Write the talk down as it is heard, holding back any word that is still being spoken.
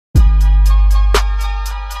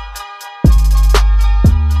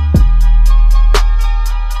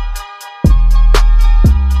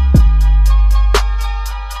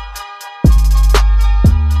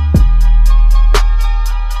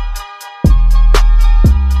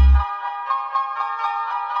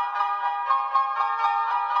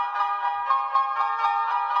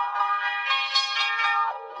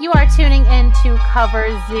You are tuning in to Cover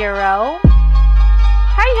Zero.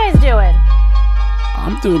 How are you guys doing?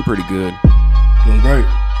 I'm doing pretty good. Doing great.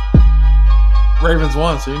 Ravens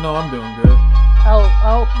won, so you know I'm doing good.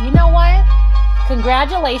 Oh, you know what?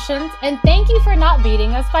 Congratulations, and thank you for not beating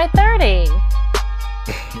us by 30.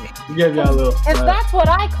 We gave y'all a little. If that's what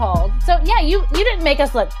I called. So, yeah, you didn't make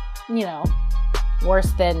us look,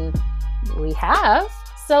 worse than we have.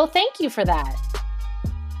 So, thank you for that.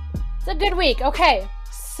 It's a good week. Okay,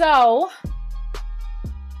 so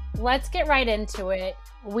let's get right into it.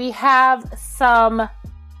 We have some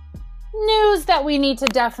news that we need to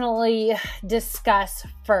definitely discuss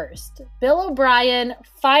first. Bill O'Brien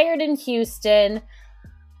fired in Houston.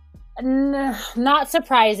 Not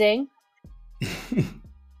surprising.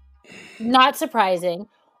 Not surprising.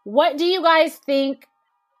 What do you guys think?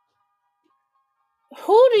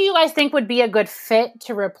 Who do you guys think would be a good fit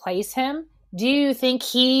to replace him? Do you think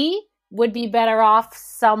he would be better off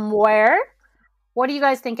somewhere? What are you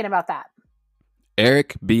guys thinking about that?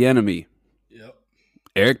 Eric Bieniemy. Yep.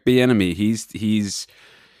 Eric Bieniemy.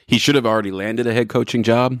 He should have already landed a head coaching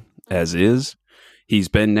job as is. He's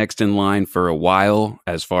been next in line for a while.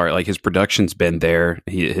 As far like his production's been there,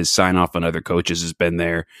 his sign off on other coaches has been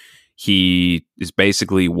there. He is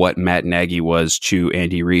basically what Matt Nagy was to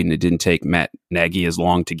Andy Reid, and it didn't take Matt Nagy as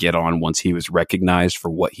long to get on once he was recognized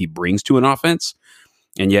for what he brings to an offense.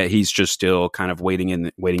 And yet he's just still kind of waiting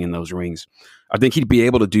in those rings. I think he'd be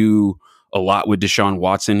able to do a lot with Deshaun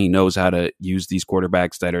Watson. He knows how to use these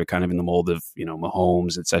quarterbacks that are kind of in the mold of,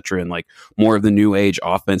 Mahomes, et cetera, and like more of the new age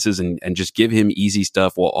offenses and just give him easy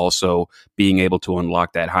stuff while also being able to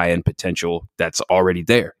unlock that high end potential that's already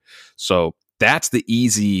there. So that's the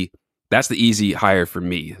easy hire for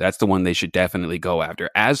me. That's the one they should definitely go after.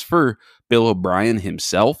 As for Bill O'Brien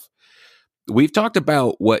himself, we've talked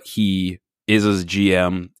about what he is as a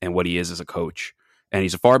GM and what he is as a coach. And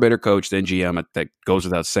he's a far better coach than GM. That goes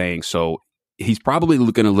without saying. So he's probably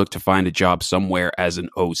going to look to find a job somewhere as an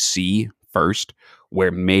OC first,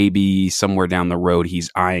 where maybe somewhere down the road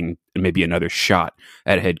he's eyeing maybe another shot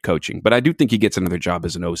at head coaching. But I do think he gets another job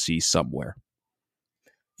as an OC somewhere.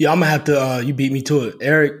 Yeah, I'm gonna have to. You beat me to it,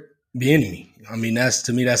 Eric Bieniemy. I mean, that's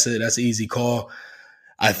an easy call.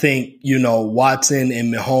 I think Watson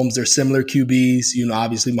and Mahomes are similar QBs.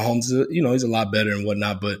 Obviously Mahomes, he's a lot better and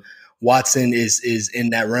whatnot, but Watson is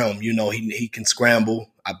in that realm. He can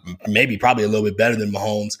scramble, maybe probably a little bit better than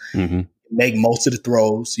Mahomes. Mm-hmm. Make most of the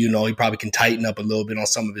throws. He probably can tighten up a little bit on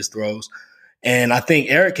some of his throws. And I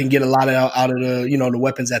think Eric can get a lot out of the the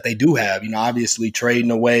weapons that they do have. Obviously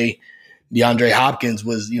trading away DeAndre Hopkins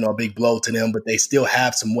was a big blow to them, but they still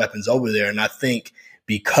have some weapons over there. And I think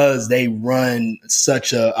because they run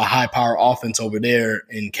such a high power offense over there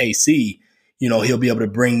in KC, he'll be able to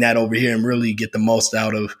bring that over here and really get the most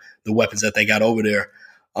out of the weapons that they got over there.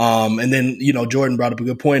 And then, Jordan brought up a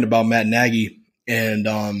good point about Matt Nagy and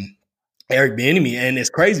Eric Bieniemy. And it's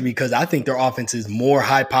crazy because I think their offense is more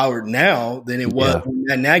high powered now than it was when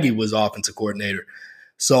Matt Nagy was offensive coordinator.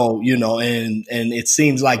 So, and it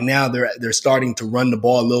seems like now they're starting to run the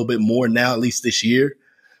ball a little bit more now, at least this year.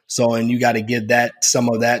 So, and you got to give some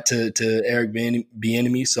of that to Eric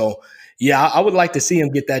Bieniemy. So, yeah, I would like to see him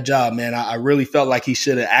get that job, man. I really felt like he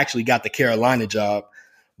should have actually got the Carolina job,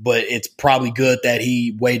 but it's probably good that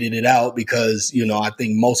he waited it out because, I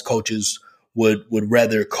think most coaches would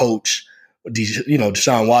rather coach,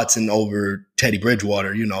 Deshaun Watson over Teddy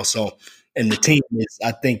Bridgewater, So, and the team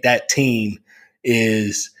I think that team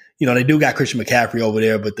is, they do got Christian McCaffrey over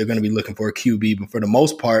there, but they're going to be looking for a QB. But for the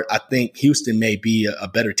most part, I think Houston may be a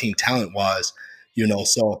better team talent-wise,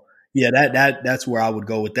 So, yeah, that's where I would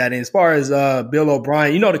go with that. And as far as Bill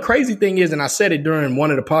O'Brien, the crazy thing is, and I said it during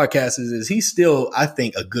one of the podcasts, is he's still, I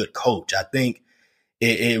think, a good coach. I think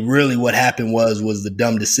it really what happened was the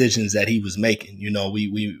dumb decisions that he was making.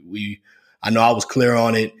 I know I was clear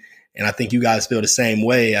on it. And I think you guys feel the same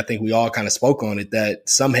way. I think we all kind of spoke on it that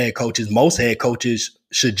most head coaches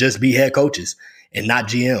should just be head coaches and not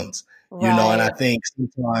GMs, right. And I think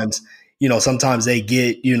sometimes they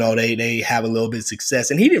get, they have a little bit of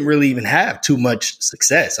success and he didn't really even have too much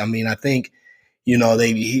success. I mean, I think, I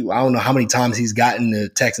don't know how many times he's gotten the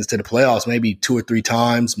Texans to the playoffs, maybe 2 or 3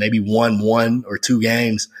 times, maybe won 1 or 2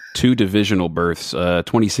 games. 2 divisional berths,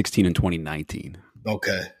 2016 and 2019.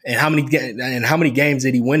 Okay. And how many games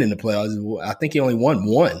did he win in the playoffs? I think he only won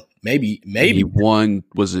 1. Maybe. He won,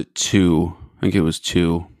 was it 2? I think it was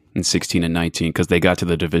 2 in 16 and 19 because they got to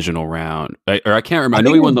the divisional round. I can't remember. I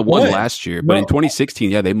know he won the 1 last year, but in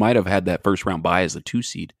 2016, they might have had that first round bye as the 2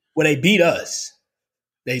 seed. Well, they beat us.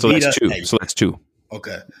 So that's 2.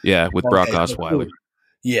 Okay. Yeah, with Brock Osweiler.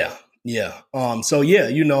 Yeah.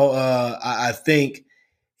 I think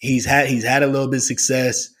he's had a little bit of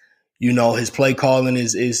success. You know, his play calling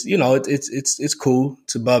is you know, it's cool.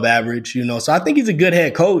 It's above average, you know. So I think he's a good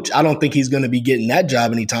head coach. I don't think he's going to be getting that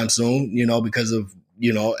job anytime soon, you know, because of,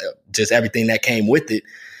 you know, just everything that came with it,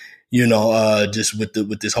 you know, just with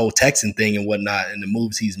this whole Texan thing and whatnot and the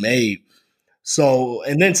moves he's made. So,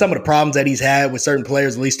 and then some of the problems that he's had with certain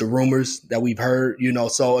players, at least the rumors that we've heard, you know,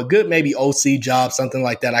 so a good maybe OC job, something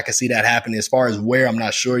like that. I could see that happening. As far as where, I'm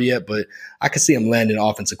not sure yet, but I could see him landing an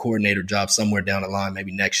offensive coordinator job somewhere down the line,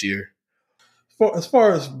 maybe next year. As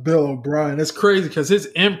far as Bill O'Brien, it's crazy because his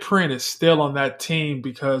imprint is still on that team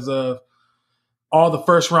because of all the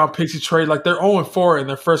first-round picks he traded. Like, they're 0-4, and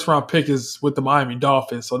their first-round pick is with the Miami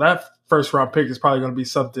Dolphins. So that first-round pick is probably going to be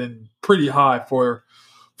something pretty high for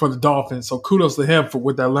the Dolphins. So kudos to him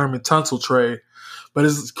with that Lerman Tunsil trade. But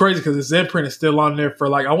it's crazy because his imprint is still on there for,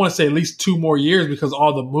 like, I want to say at least 2 more years because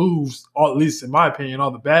all the moves, at least in my opinion, all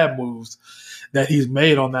the bad moves that he's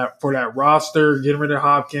made on that for that roster, getting rid of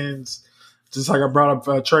Hopkins, just like I brought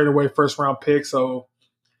up, trade away first-round pick. So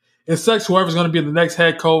it sucks whoever's going to be the next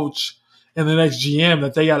head coach and the next GM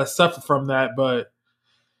that they got to suffer from that. But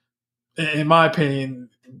in my opinion,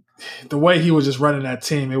 the way he was just running that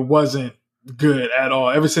team, it wasn't good at all.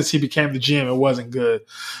 Ever since he became the GM, it wasn't good.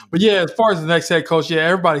 But yeah, as far as the next head coach, yeah,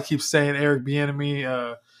 everybody keeps saying Eric Bieniemy,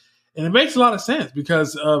 and it makes a lot of sense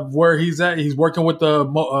because of where he's at. He's working with the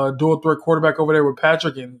dual threat quarterback over there with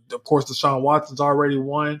Patrick, and of course, Deshaun Watson's already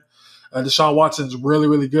won. Deshaun Watson's really,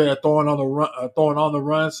 really good at throwing on the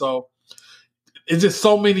run. So it's just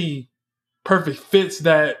so many perfect fits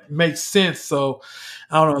that make sense. So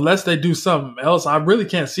I don't know, unless they do something else, I really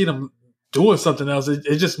can't see them doing something else.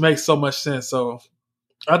 It just makes so much sense. So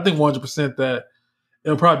I think 100% that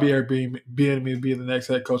it'll probably be Eric Bieniemy being the next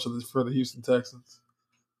head coach for the Houston Texans.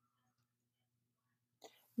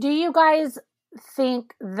 Do you guys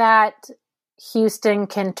think that Houston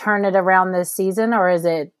can turn it around this season, or is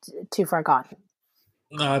it too far gone?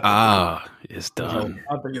 No, it's done.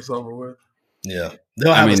 I think it's over with. Yeah.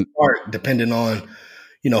 They'll have a start depending on,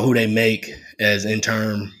 you know, who they make as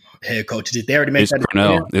interim head coaches. Did they already make that?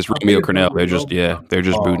 Cornell. It's Romeo Cornell. They're just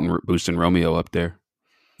boosting Romeo up there.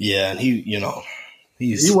 Yeah, and he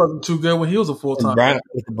wasn't too good when he was a full-time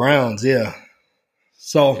with the Browns, yeah.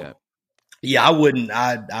 So yeah, I wouldn't.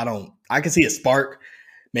 I don't. I can see a spark.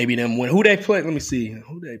 Maybe them win. Who they play? Let me see.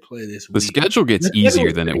 Who they play this week? The schedule gets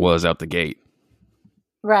easier than it was out the gate.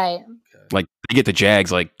 Right. Like, they get the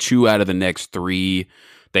Jags like 2 out of the next 3.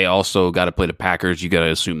 They also got to play the Packers. You got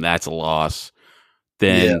to assume that's a loss.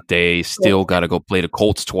 Then they still got to go play the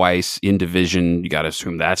Colts twice in division. You got to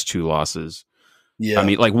assume that's 2 losses. Yeah. I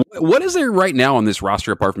mean, like, what is there right now on this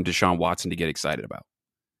roster apart from Deshaun Watson to get excited about?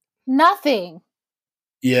 Nothing.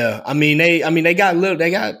 Yeah, I mean they got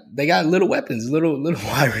little weapons, little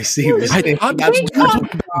wide receivers. The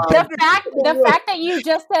fact that you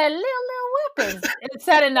just said little weapons, it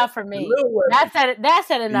said enough for me. That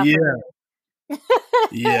said enough for me.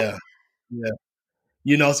 Yeah.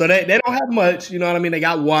 You know, so they don't have much. You know what I mean? They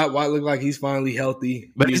got Watt. Watt look like he's finally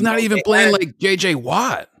healthy, but he's not even playing like JJ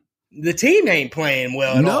Watt. The team ain't playing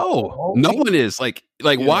well at all. No one is. Like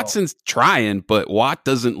Watson's trying, but Watt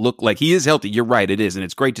doesn't look like he is healthy. You're right, it is, and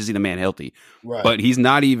it's great to see the man healthy. Right. But he's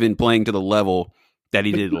not even playing to the level that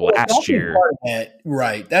he did last year.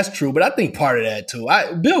 Right, that's true. But I think part of that too,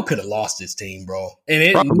 Bill could have lost his team, bro,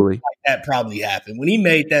 and that probably happened when he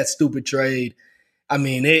made that stupid trade. I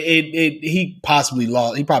mean, he probably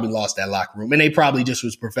lost that locker room, and they probably just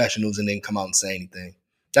was professionals and didn't come out and say anything.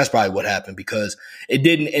 That's probably what happened because it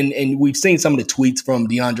didn't. And we've seen some of the tweets from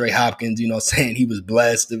DeAndre Hopkins, you know, saying he was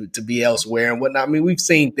blessed to be elsewhere and whatnot. I mean, we've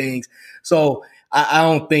seen things. So I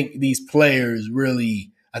don't think these players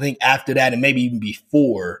really, I think after that and maybe even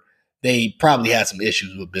before, they probably had some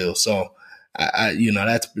issues with Bill. So,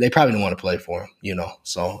 they probably didn't want to play for him, you know.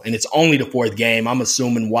 So, and it's only the 4th game. I'm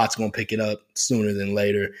assuming Watt's going to pick it up sooner than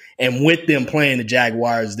later. And with them playing the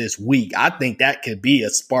Jaguars this week, I think that could be a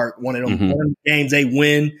spark. One of them games they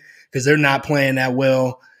win because they're not playing that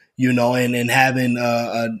well, you know, and having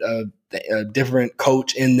a different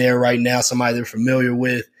coach in there right now, somebody they're familiar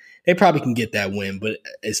with, they probably can get that win. But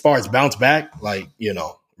as far as bounce back, like, you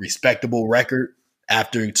know, respectable record,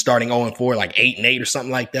 after starting 0-4, like 8-8 or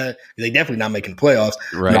something like that, they definitely not making the playoffs.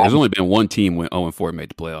 Right. There's only been one team when 0-4 made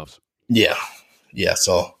the playoffs. Yeah.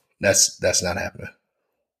 So that's not happening.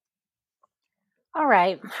 All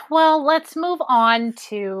right. Well, let's move on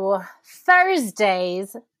to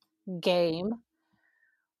Thursday's game.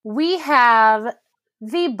 We have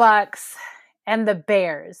the Bucks and the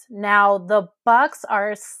Bears. Now, the Bucks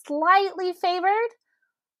are slightly favored,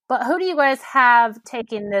 but who do you guys have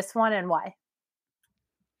taking this one and why?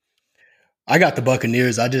 I got the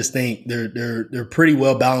Buccaneers. I just think they're pretty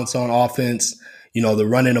well balanced on offense. They're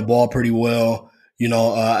running the ball pretty well. We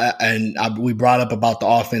brought up about the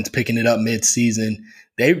offense picking it up mid-season.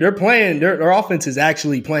 They're playing. Their offense is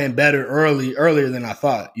actually playing better earlier than I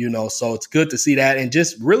thought. So it's good to see that. And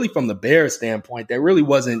just really from the Bears standpoint, there really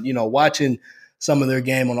wasn't. Watching some of their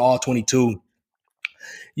game on all 22.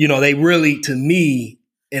 They really, to me,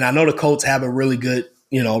 and I know the Colts have a really good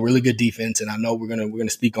defense, and I know we're gonna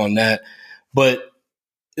speak on that, but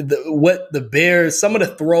what the Bears, some of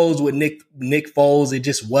the throws with Nick Foles, it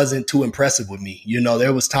just wasn't too impressive with me.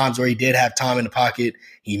 There was times where he did have time in the pocket.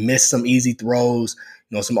 He missed some easy throws,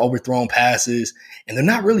 some overthrown passes, and they're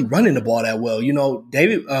not really running the ball that well.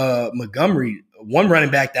 David Montgomery, one running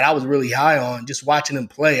back that I was really high on, just watching him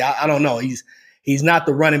play. I don't know. He's not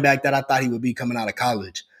the running back that I thought he would be coming out of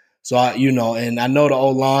college. So, and I know the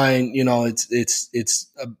O-line, it's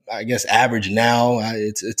I guess average now.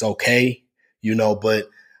 It's okay, but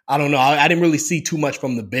I don't know. I didn't really see too much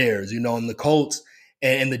from the Bears, and the Colts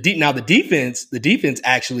and the defense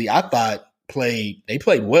actually I thought played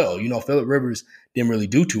well. Phillip Rivers didn't really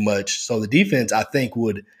do too much. So the defense I think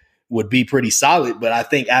would be pretty solid. But I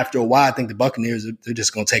think after a while, I think the Buccaneers, they're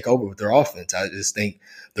just going to take over with their offense. I just think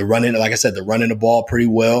they're running, like I said, they're running the ball pretty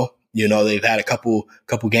well. They've had a couple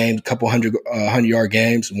games, 100-yard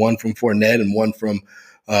games, one from Fournette and one from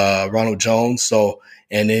Ronald Jones. So,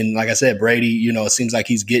 and then, like I said, Brady, it seems like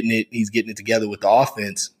he's getting it together with the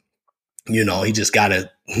offense. He just got to,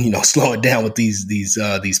 slow it down with these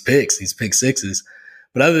pick sixes.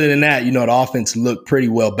 But other than that, the offense looked pretty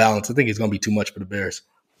well balanced. I think it's going to be too much for the Bears.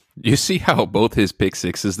 You see how both his pick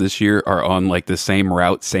sixes this year are on like the same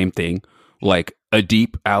route, same thing, like a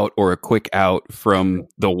deep out or a quick out from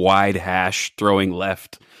the wide hash, throwing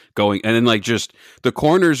left, going, and then like just the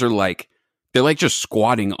corners are like, they're like just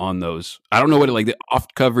squatting on those. I don't know what like the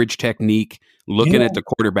off coverage technique, looking at the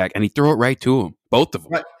quarterback, and he threw it right to him, both of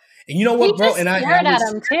them. Right. And you know what, bro? And I stared at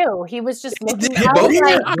him too. He was just looking.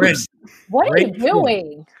 What are you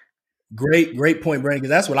doing? Great point, Brandon. Because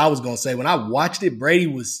that's what I was going to say. When I watched it, Brady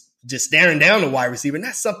was just staring down the wide receiver, and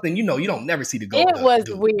that's something you don't never see the goal. It was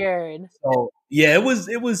weird. So yeah, it was,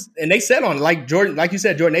 and they set on it, like Jordan, like you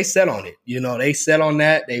said, Jordan. They set on it. They set on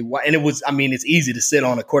that. And it was. I mean, it's easy to sit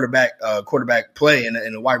on a quarterback play in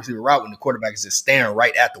a wide receiver route when the quarterback is just staring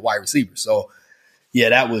right at the wide receiver. So yeah,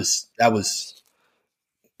 that was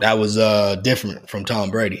different from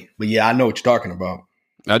Tom Brady. But yeah, I know what you're talking about.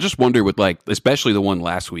 I just wonder with like, especially the one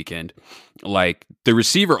last weekend, like the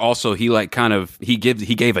receiver also, he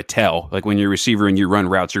gave a tell, like when you're a receiver and you run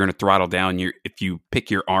routes, you're going to throttle down. If you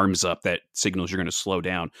pick your arms up, that signals you're going to slow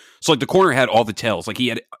down. So like the corner had all the tells, like he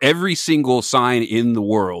had every single sign in the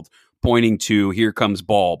world pointing to here comes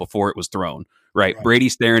ball before it was thrown. Right. Brady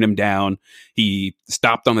staring him down. He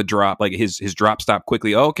stopped on the drop, like his drop stopped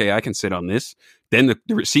quickly. Oh, okay, I can sit on this. Then the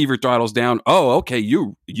receiver throttles down. Oh, okay,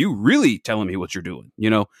 you really telling me what you're doing,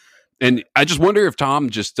 And I just wonder if Tom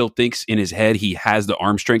just still thinks in his head he has the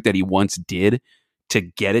arm strength that he once did to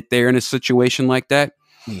get it there in a situation like that.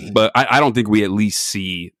 Mm-hmm. But I don't think we at least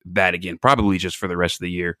see that again, probably just for the rest of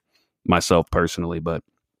the year, myself personally. But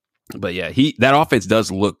yeah, that offense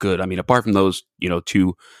does look good. I mean, apart from those,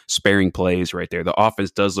 two sparing plays right there, the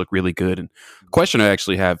offense does look really good. And question I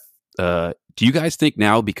actually have, do you guys think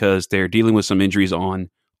now, because they're dealing with some injuries on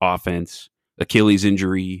offense, Achilles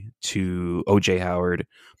injury to OJ Howard,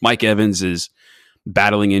 Mike Evans is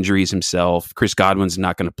battling injuries himself, Chris Godwin's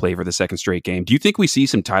not going to play for the second straight game. Do you think we see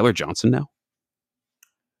some Tyler Johnson now?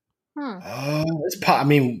 It's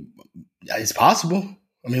possible.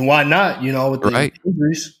 I mean, why not? With the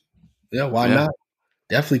injuries. Yeah, why not?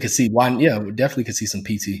 Definitely could see why. Yeah, we definitely could see some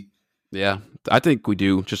PT. Yeah, I think we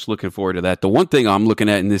do. Just looking forward to that. The one thing I'm looking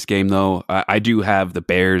at in this game, though, I do have the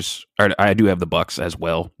Bears, or I do have the Bucks as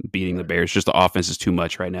well, beating the Bears. Just the offense is too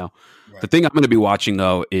much right now. Right. The thing I'm going to be watching,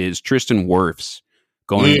 though, is Tristan Wirfs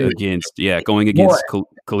going against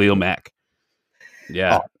Khalil Mack.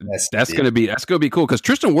 Yeah, that's going to be cool because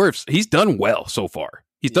Tristan Wirfs, he's done well so far.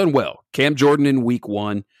 He's done well. Cam Jordan in week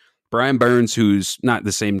 1. Brian Burns, who's not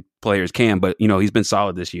the same player as Cam, but he's been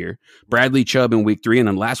solid this year. Bradley Chubb in week 3, and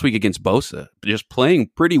then last week against Bosa, just playing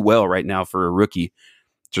pretty well right now for a rookie,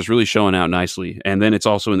 just really showing out nicely. And then it's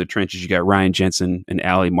also in the trenches. You got Ryan Jensen and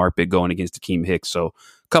Ali Marpet going against Akeem Hicks. So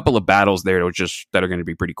a couple of battles there that are going to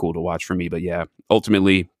be pretty cool to watch for me. But yeah,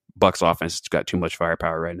 ultimately, Bucs offense has got too much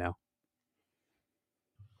firepower right now.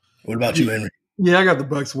 What about you, Henry? Yeah, I got the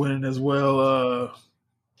Bucs winning as well.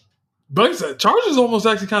 Chargers almost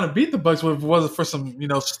actually kind of beat the Bucs if it wasn't for some,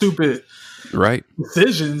 stupid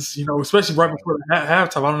decisions, especially right before the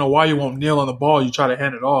halftime. I don't know why you won't kneel on the ball. You try to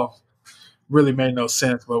hand it off. Really made no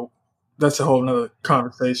sense. But that's a whole nother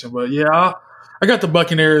conversation. But yeah, I got the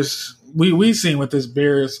Buccaneers. We seen what this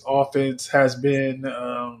Bears offense has been.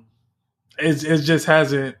 It just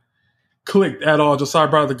hasn't clicked at all. Josiah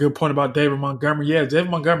brought up a good point about David Montgomery. Yeah, David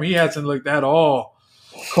Montgomery, he hasn't looked at all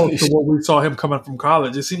close to what we saw him coming from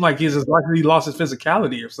college. It seemed like he's just like he lost his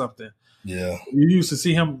physicality or something. Yeah. You used to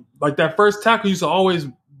see him like that first tackle used to always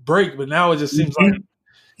break, but now it just seems like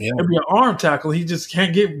it'd be an arm tackle. He just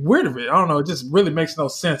can't get rid of it. I don't know. It just really makes no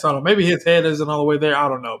sense. I don't know. Maybe his head isn't all the way there. I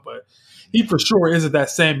don't know. But he for sure isn't that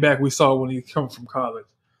same back we saw when he came from college.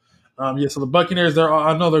 So the Buccaneers,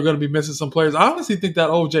 I know they're going to be missing some players. I honestly think that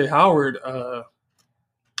O.J. Howard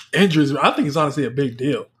injuries, I think it's honestly a big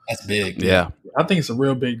deal. That's big. Yeah. I think it's a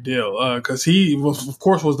real big deal because he, was, of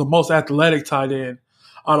course, was the most athletic tight end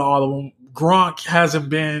out of all of them. Gronk hasn't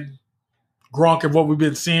been Gronk of what we've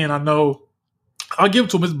been seeing. I know I'll give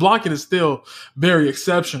it to him. His blocking is still very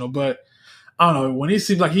exceptional, but I don't know. When he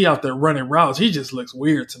seems like he out there running routes, he just looks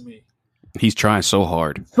weird to me. He's trying so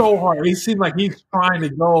hard. So hard. He seems like he's trying to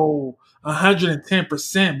go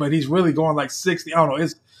 110%, but he's really going like 60. I don't know.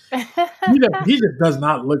 He just does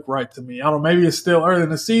not look right to me. I don't know. Maybe it's still early in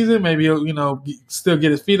the season. Maybe he'll, still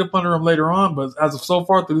get his feet up under him later on. But as of so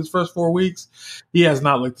far through these first 4 weeks, he has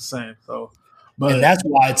not looked the same. So, and that's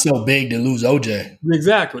why it's so big to lose OJ.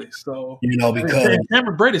 Exactly. So because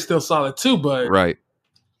Cameron Brady's still solid too, but right.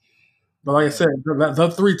 But like I said,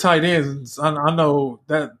 the three tight ends, I know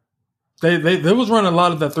that. They was running a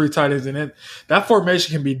lot of that three tight ends, and that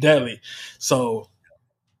formation can be deadly. So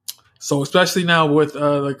especially now with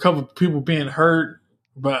a couple of people being hurt,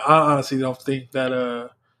 but I honestly don't think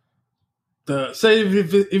that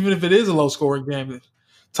even if it is a low scoring game,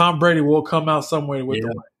 Tom Brady will come out some way with the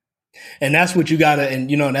win. And that's what you gotta, and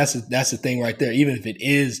that's the thing right there. Even if it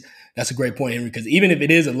is, that's a great point, Henry. Because even if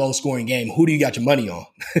it is a low scoring game, who do you got your money on?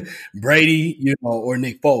 Brady, or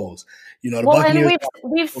Nick Foles? The Buccaneers.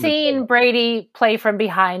 And we've seen Brady play from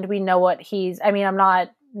behind. We know what he's. I mean, I'm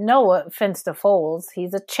not no offense to Foles.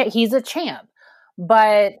 He's a champ,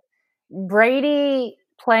 but Brady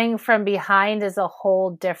playing from behind is a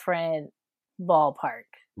whole different ballpark.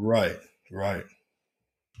 Right.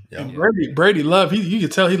 Yeah. Brady love. You can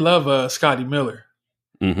tell he love Scotty Miller.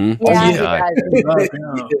 Mm-hmm.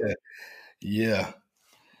 Yeah.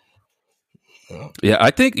 Yeah,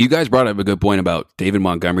 I think you guys brought up a good point about David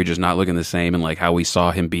Montgomery just not looking the same, and like how we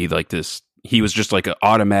saw him be like this. He was just like an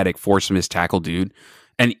automatic force missed tackle dude.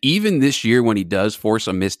 And even this year, when he does force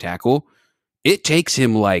a missed tackle, it takes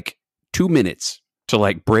him like 2 minutes to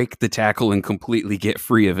like break the tackle and completely get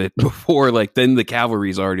free of it before then the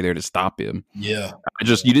cavalry's already there to stop him. Yeah,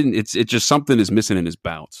 it's just something is missing in his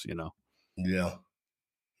bounce, Yeah.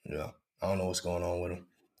 I don't know what's going on with him.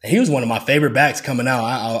 He was one of my favorite backs coming out.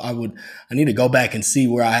 I need to go back and see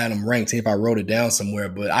where I had him ranked, see if I wrote it down somewhere.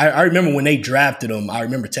 But I remember when they drafted him, I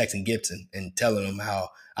remember texting Gibson and telling him how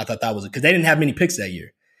I thought that was because they didn't have many picks that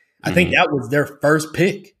year. I think that was their first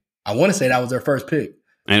pick. I want to say that was their first pick.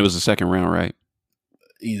 And it was the second round, right?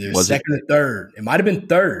 Either second or third. It might have been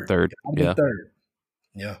third. Third.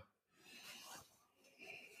 Yeah.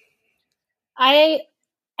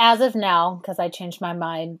 As of now, because I changed my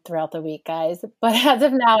mind throughout the week, guys, but as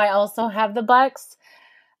of now, I also have the Bucs.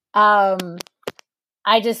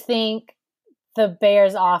 I just think the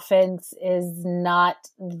Bears offense is not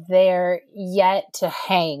there yet to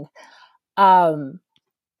hang. As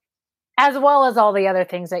well as all the other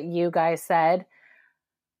things that you guys said.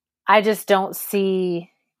 I just don't see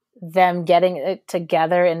them getting it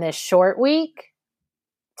together in this short week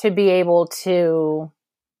to be able to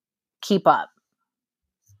keep up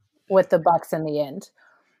with the Bucs in the end.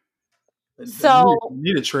 So you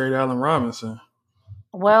need to trade Allen Robinson.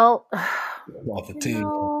 Well, off the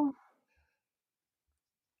team.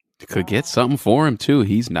 Could get something for him too.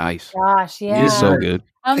 He's nice. Gosh, yeah. He's so good.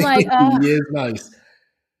 I'm like, he is nice.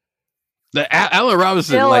 The Allen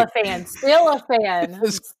Robinson, still a fan.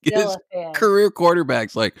 His career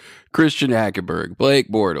quarterbacks like Christian Hackenberg, Blake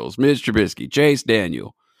Bortles, Mitch Trubisky, Chase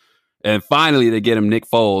Daniel. And finally, they get him Nick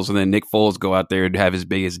Foles, and then Nick Foles go out there and have his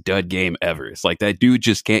biggest dud game ever. It's like that dude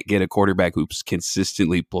just can't get a quarterback who's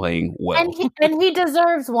consistently playing well. And he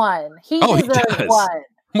deserves one. He deserves one.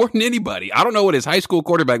 More than anybody. I don't know what his high school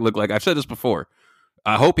quarterback looked like. I've said this before.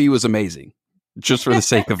 I hope he was amazing, just for the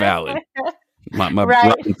sake of Allen. My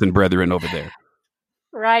right. Robinson brethren over there.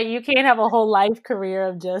 Right. You can't have a whole life career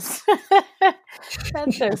of just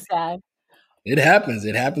that's so sad. It happens.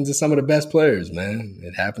 It happens to some of the best players, man.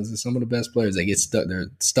 It happens to some of the best players. They get stuck.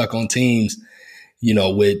 They're stuck on teams,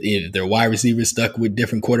 with if their wide receivers stuck with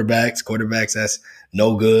different quarterbacks that's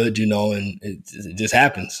no good, and it just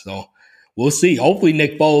happens. So we'll see. Hopefully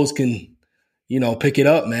Nick Foles can, pick it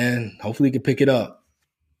up, man. Hopefully he can pick it up.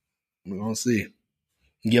 We're going to see.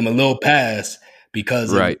 Give him a little pass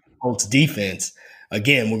because of Colts defense.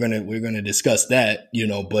 Again, we're gonna discuss that,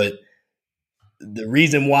 but the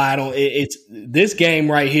reason why it's this game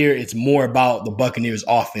right here, it's more about the Buccaneers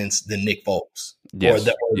offense than Nick Foles. Yes.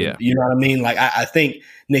 You know what I mean? Like I think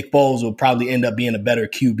Nick Foles will probably end up being a better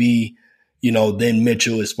QB, than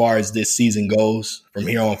Mitchell as far as this season goes from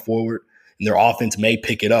here on forward. And their offense may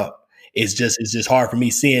pick it up. It's just hard for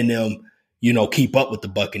me seeing them, keep up with the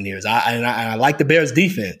Buccaneers. I like the Bears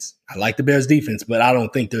defense. But I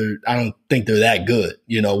don't think they're that good,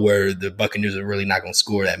 where the Buccaneers are really not going to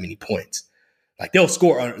score that many points. Like they'll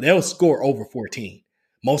score over 14,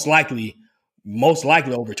 most likely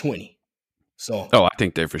over 20. So I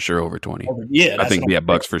think they're for sure over 20. I think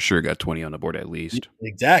Bucks for sure got 20 on the board at least.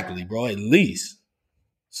 Exactly, bro, at least.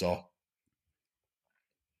 So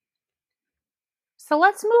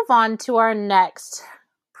let's move on to our next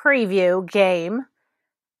preview game.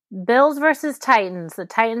 Bills versus Titans. The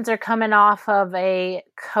Titans are coming off of a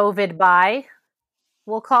COVID bye,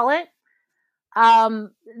 we'll call it.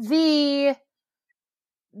 The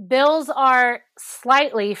Bills are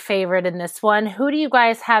slightly favored in this one. Who do you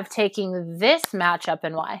guys have taking this matchup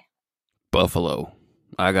and why? Buffalo.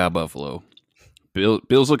 I got Buffalo.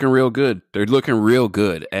 Bills looking real good. They're looking real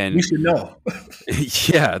good, and you should know.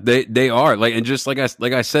 Yeah, they are. And just like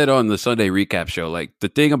I said on the Sunday recap show, the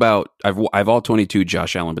thing about I've all 22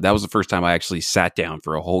 Josh Allen, but that was the first time I actually sat down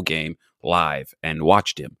for a whole game live and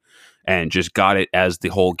watched him, and just got it as the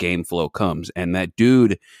whole game flow comes. And that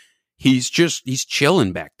dude, he's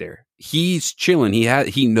chilling back there. He's chilling.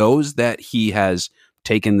 He knows that he has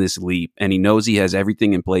taken this leap, and he knows he has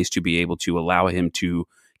everything in place to be able to allow him to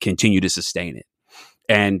continue to sustain it.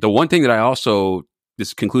 And the one thing that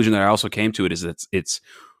this conclusion that I also came to it is that it's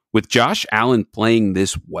with Josh Allen playing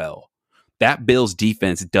this well, that Bills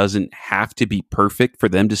defense doesn't have to be perfect for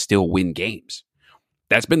them to still win games.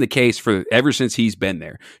 That's been the case for ever since he's been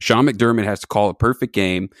there. Sean McDermott has to call a perfect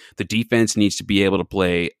game. The defense needs to be able to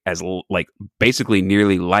play as basically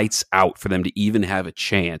nearly lights out for them to even have a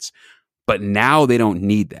chance. But now they don't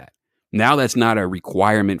need that. Now that's not a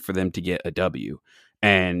requirement for them to get a W.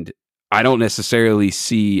 And I don't necessarily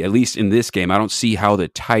see, at least in this game, I don't see how the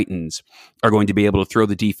Titans are going to be able to throw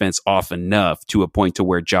the defense off enough to a point to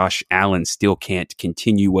where Josh Allen still can't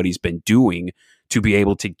continue what he's been doing to be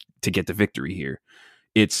able to get the victory here.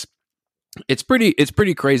 It's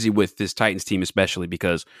pretty crazy with this Titans team, especially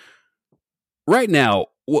because right now,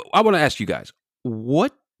 I want to ask you guys, who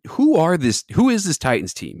is this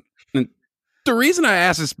Titans team? And the reason I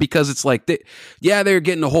ask is because it's they're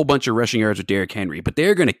getting a whole bunch of rushing yards with Derrick Henry, but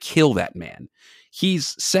they're going to kill that man.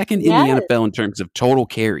 He's second in the NFL in terms of total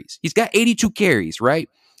carries. He's got 82 carries, right?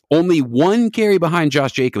 Only one carry behind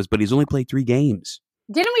Josh Jacobs, but he's only played 3 games.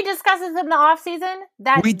 Didn't we discuss this in the offseason?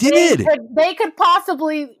 That we did. They could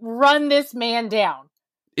possibly run this man down.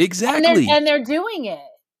 Exactly. And they're doing it.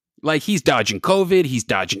 He's dodging COVID, he's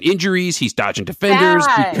dodging injuries, he's dodging defenders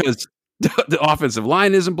because the offensive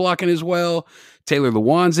line isn't blocking as well. Taylor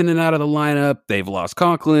Lewan's in and out of the lineup. They've lost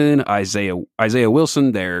Conklin, Isaiah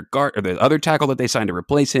Wilson, their guard, or the other tackle that they signed to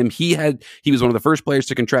replace him. He was one of the first players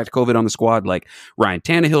to contract COVID on the squad. Ryan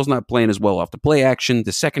Tannehill's not playing as well off the play action.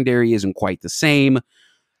 The secondary isn't quite the same.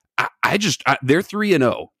 They're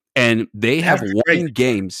 3-0, and they have won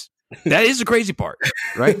games. That is the crazy part,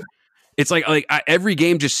 right? It's every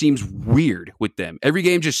game just seems weird with them. Every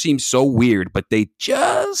game just seems so weird, but they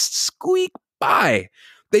just squeak by.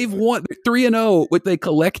 They've won 3-0 with a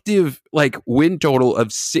collective win total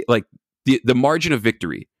of the margin of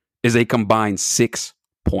victory is a combined 6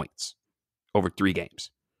 points over 3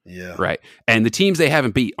 games. Yeah. Right. And the teams they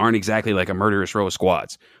haven't beat aren't exactly like a murderous row of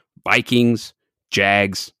squads. Vikings,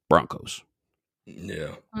 Jags, Broncos.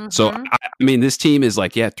 Yeah. Mm-hmm. So, this team is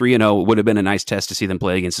 3-0. Would have been a nice test to see them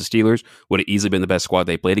play against the Steelers. Would have easily been the best squad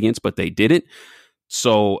they played against, but they didn't.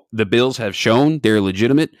 So the Bills have shown they're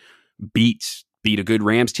legitimate. Beat a good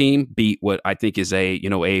Rams team. Beat what I think is a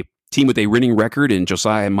team with a winning record in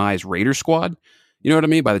Josiah Mai's Raiders squad. You know what I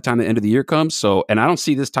mean? By the time the end of the year comes. So, and I don't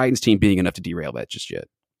see this Titans team being enough to derail that just yet.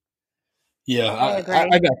 Yeah,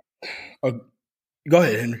 I got. Go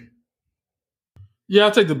ahead, Henry. Yeah,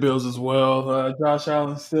 I'll take the Bills as well. Josh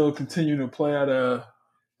Allen still continuing to play at a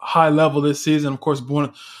high level this season. Of course,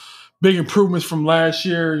 big improvements from last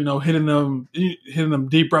year. Hitting them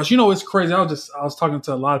deep routes. It's crazy. I was talking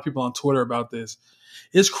to a lot of people on Twitter about this.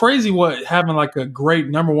 It's crazy what having a great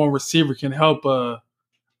number one receiver can help a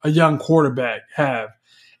young quarterback have.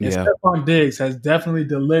 And Stephon Diggs has definitely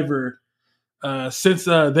delivered since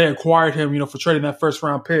they acquired him. For trading that first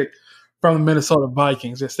round pick from the Minnesota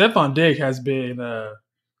Vikings. Yeah, Stephon Diggs has been a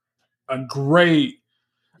great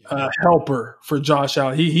helper for Josh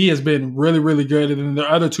Allen. He has been really, really good. And then the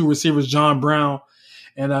other two receivers, John Brown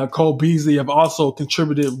and Cole Beasley, have also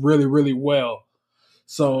contributed really, really well.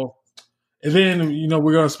 So, and then,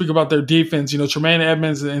 we're going to speak about their defense. Tremaine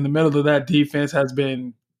Edmonds in the middle of that defense has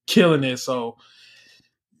been killing it. So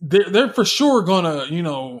they're for sure going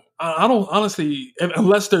to, I don't honestly,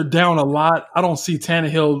 unless they're down a lot, I don't see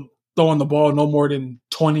Tannehill throwing the ball no more than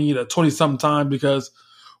 20 to 20-something times, because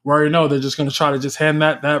we already know they're just going to try to just hand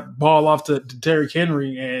that ball off to Derrick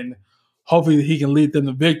Henry, and hopefully he can lead them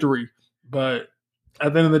to victory. But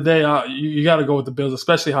at the end of the day, you got to go with the Bills,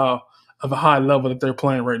 especially how of a high level that they're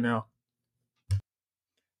playing right now.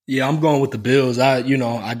 Yeah, I'm going with the Bills.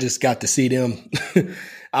 I just got to see them.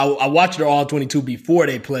 I watched their all 22 before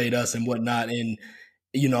they played us and whatnot, and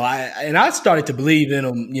I started to believe in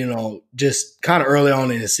them. Just kind of early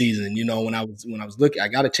on in the season. When I was looking, I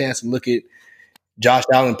got a chance to look at Josh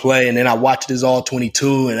Allen play, and then I watched his all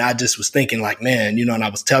 22, and I just was thinking like, man, and I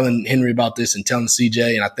was telling Henry about this and telling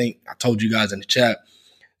CJ, and I think I told you guys in the chat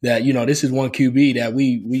that this is one QB that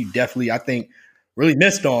we definitely, I think, really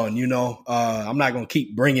missed on. I'm not going to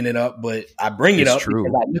keep bringing it up, but I bring it up because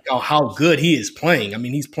I look at how good he is playing. I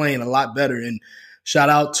mean, he's playing a lot better, and shout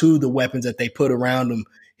out to the weapons that they put around him.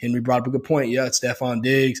 Henry brought up a good point. Yeah, it's Stephon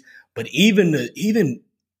Diggs, but even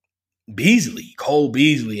Beasley, Cole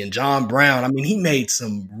Beasley, and John Brown. I mean, he made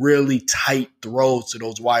some really tight throws to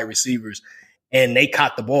those wide receivers, and they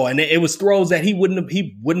caught the ball. And it was throws that he wouldn't have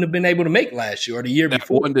been able to make last year or the year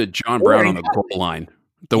before. One to John Brown on the goal line.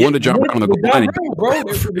 The one to John Brown on the goal line. Bro,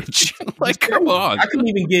 like, come on. I couldn't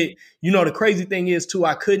even get. The crazy thing is too.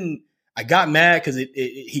 I got mad because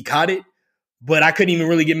he caught it, but I couldn't even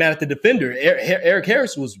really get mad at the defender. Eric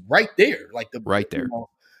Harris was right there, right there.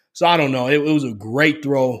 So I don't know. It was a great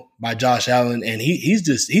throw by Josh Allen, and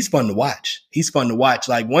he's fun to watch. He's fun to watch.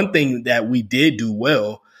 Like, one thing that we did do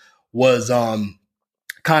well was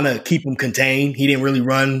kind of keep him contained. He didn't really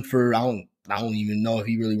run for I don't even know if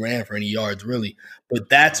he really ran for any yards, really. But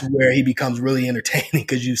that's where he becomes really entertaining,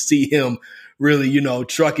 because you see him really,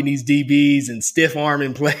 trucking these DBs and stiff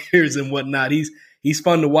arming players and whatnot. He's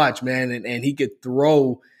fun to watch, man, and he could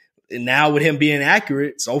throw. And now with him being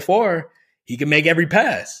accurate so far, he can make every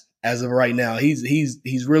pass as of right now.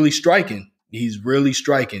 He's really striking. He's really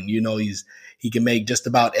striking. He can make just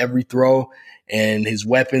about every throw, and his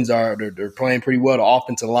weapons they're playing pretty well. The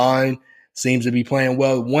offensive line seems to be playing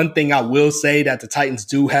well. One thing I will say that the Titans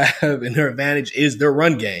do have in their advantage is their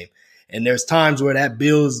run game. And there's times where that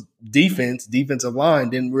Bills defensive line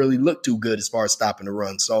didn't really look too good as far as stopping the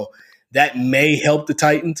run. So that may help the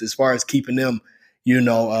Titans as far as keeping them,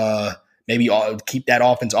 maybe keep that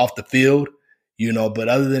offense off the field, But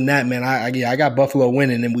other than that, man, I got Buffalo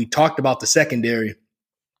winning. And we talked about the secondary.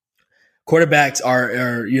 Quarterbacks are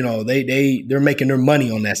they're making their money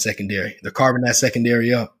on that secondary. They're carving that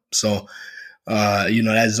secondary up. So,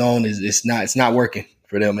 that zone it's not working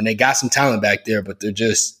for them, and they got some talent back there, but they're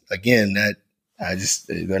just, again,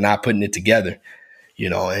 they're not putting it together,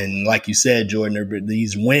 and like you said, Jordan,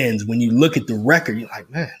 these wins, when you look at the record, you're like,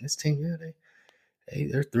 man, this team,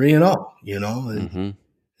 they're 3-0,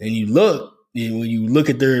 and you look, when you look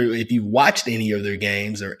at if you watched any of their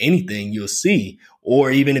games or anything, you'll see,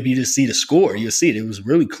 or even if you just see the score, you'll see it was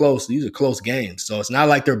really close. These are close games. So it's not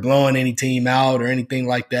like they're blowing any team out or anything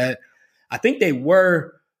like that. I think they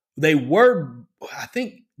were blowing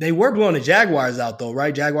the Jaguars out though,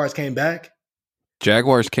 right? Jaguars came back,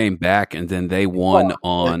 and then they won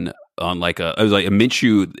on it was like a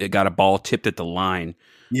Minshew. It got a ball tipped at the line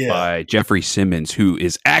by Jeffrey Simmons, who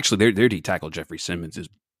is actually their D tackle. Jeffrey Simmons is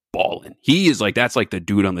balling. He is that's the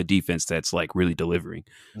dude on the defense that's really delivering.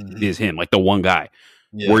 Is him, the one guy.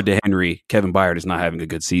 Yeah. Word to Henry, Kevin Byard is not having a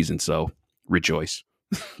good season, so rejoice.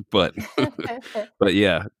 but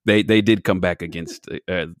yeah, they did come back against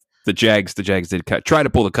the Jags. The Jags did try to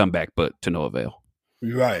pull the comeback, but to no avail.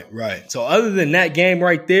 Right. So other than that game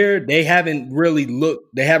right there, they haven't really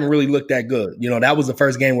looked that good. That was the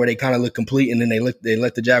first game where they kind of looked complete, and then they let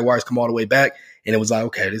the Jaguars come all the way back, and it was like,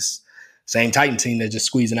 okay, this same Titan team that's just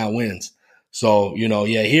squeezing out wins. So,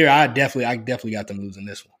 here I definitely got them losing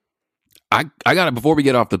this one. I got to, before we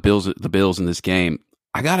get off the Bills in this game,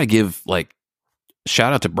 I got to give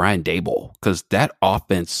shout out to Brian Daboll, because that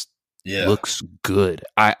offense looks good.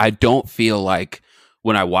 I don't feel like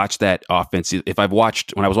when I watch that offense, when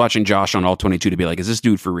I was watching Josh on all 22 to be like, is this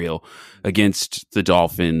dude for real against the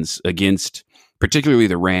Dolphins, against particularly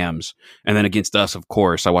the Rams, and then against us, of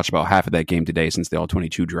course. I watched about half of that game today since the all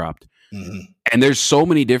 22 dropped. And there's so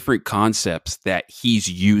many different concepts that he's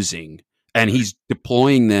using and he's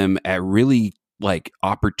deploying them at really like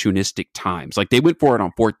opportunistic times. Like they went for it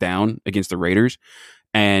on 4th down against the Raiders,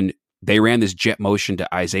 and they ran this jet motion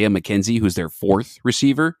to Isaiah McKenzie, who's their 4th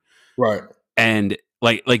receiver. Right. And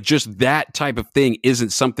like just that type of thing isn't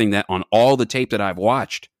something that on all the tape that I've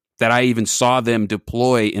watched that I even saw them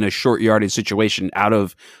deploy in a short yardage situation out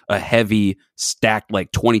of a heavy stacked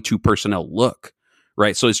like 22 personnel look.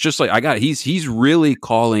 Right. So it's just like he's really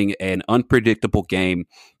calling an unpredictable game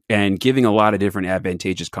and giving a lot of different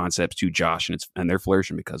advantageous concepts to Josh, and they're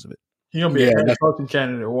flourishing because of it. He's gonna be a head coaching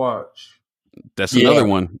candidate. Watch. That's another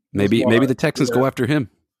one. Maybe the Texans go after him.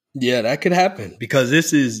 Yeah, that could happen because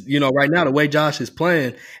this is, right now the way Josh is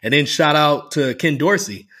playing, and then shout out to Ken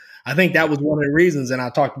Dorsey. I think that was one of the reasons, and I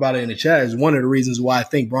talked about it in the chat, is one of the reasons why I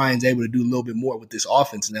think Brian's able to do a little bit more with this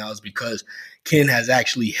offense now is because Ken has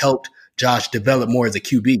actually helped Josh develop more as a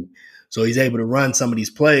QB. So he's able to run some of these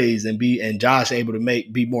plays and Josh able to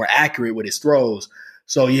be more accurate with his throws.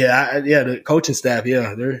 So the coaching staff,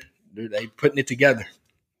 they're putting it together.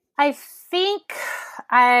 I think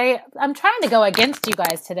I'm trying to go against you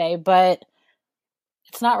guys today, but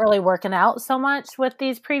it's not really working out so much with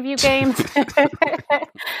these preview games.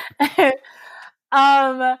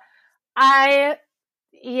 I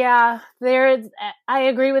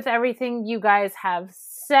agree with everything you guys have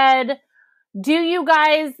said. Do you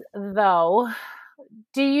guys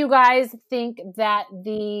think that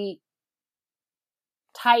the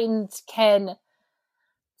Titans can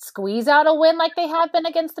squeeze out a win like they have been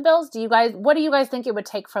against the Bills? What do you guys think it would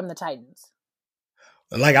take from the Titans?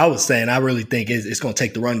 Like I was saying, I really think it's going to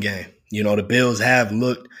take the run game. The Bills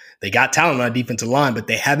they got talent on the defensive line, but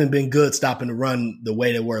they haven't been good stopping the run the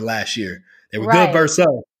way they were last year. They were good versus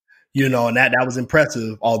us, and that was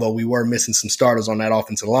impressive, although we were missing some starters on that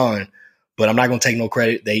offensive line. But I'm not going to take no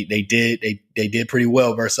credit. They did pretty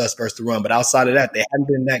well versus us versus the run. But outside of that, they haven't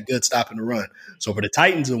been that good stopping the run. So for the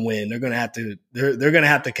Titans to win, they're going to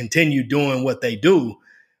have to continue doing what they do.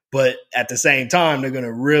 But at the same time, they're going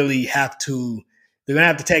to really have to. They're going to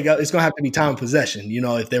have to take up. It's going to have to be time of possession.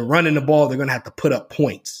 If they're running the ball, they're going to have to put up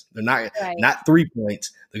points. They're not 3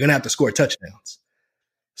 points. They're going to have to score touchdowns.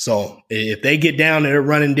 So if they get down and they're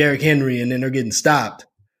running Derrick Henry and then they're getting stopped,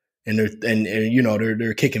 and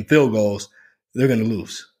they're kicking field goals, they're going to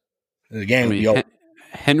lose. The game will be over.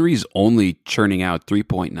 Henry's only churning out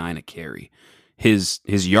 3.9 a carry. His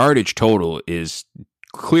yardage total is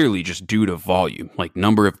clearly just due to volume, like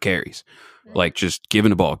number of carries, like just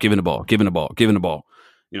giving the ball,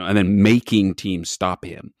 and then making teams stop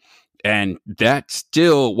him. And that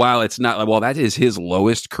still, while it's not, that is his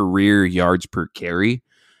lowest career yards per carry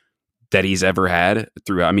that he's ever had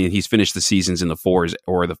throughout. I mean, he's finished the seasons in the 4s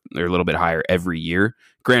or a little bit higher every year.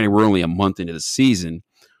 Granted, we're only a month into the season,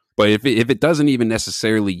 but if it doesn't even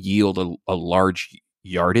necessarily yield a large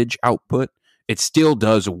yardage output, it still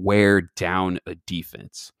does wear down a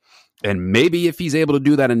defense. And maybe if he's able to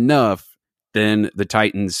do that enough, then the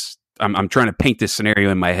Titans, I'm trying to paint this scenario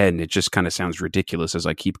in my head, and it just kind of sounds ridiculous as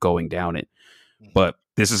I keep going down it. But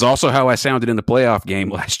this is also how I sounded in the playoff game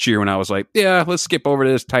last year when I was like, yeah, let's skip over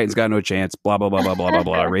this. Titans got no chance, blah, blah, blah, blah, blah, blah,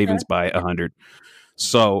 blah. Ravens by 100.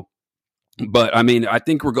 So, but I mean, I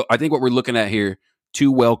think what we're looking at here,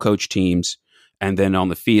 2 well-coached teams. And then on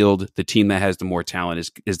the field, the team that has the more talent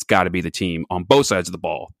is got to be the team on both sides of the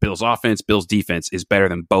ball. Bills offense, Bills defense is better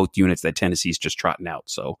than both units that Tennessee's just trotting out.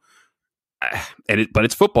 So, but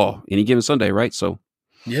it's football any given Sunday, right? So,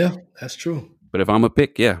 yeah, that's true. But if I'm a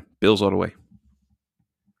pick, Bills all the way.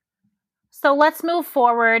 So let's move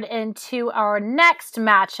forward into our next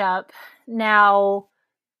matchup. Now,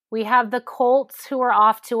 we have the Colts who are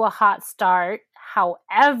off to a hot start.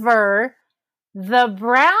 However, the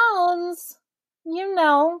Browns,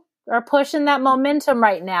 are pushing that momentum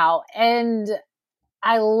right now. And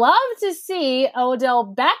I love to see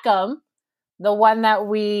Odell Beckham, the one that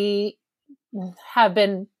we have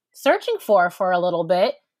been searching for a little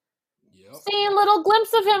bit. See a little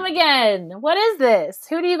glimpse of him again. What is this?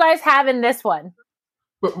 Who do you guys have in this one?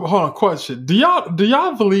 But hold on, question. Do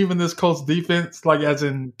y'all believe in this Colts defense, like as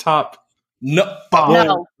in top? No.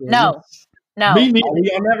 No. Me neither. Are we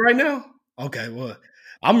on that right now? Okay, well,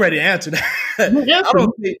 I'm ready to answer that. I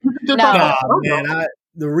don't think.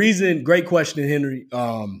 Man. Great question, Henry.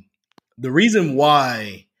 The reason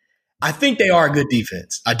why I think they are a good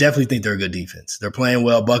defense. I definitely think they're a good defense. They're playing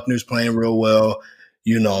well. Buckner's playing real well.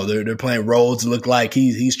 They're playing Rhodes. Look like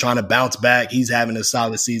he's trying to bounce back. He's having a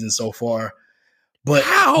solid season so far. But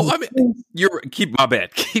how? I mean, keep my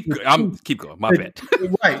bad. Keep going. My bad.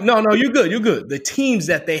 Right? No, you're good. You're good. The teams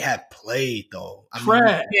that they have played, though,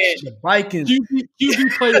 the Vikings.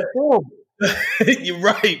 QB played horrible. You're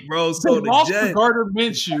right, bro. So they lost to Gardner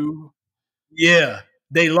Minshew, Yeah,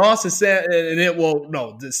 they lost to Sam,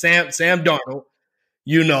 Sam Darnold.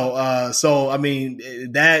 So I mean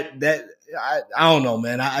I don't know,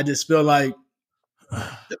 man. I just feel like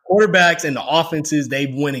the quarterbacks and the offenses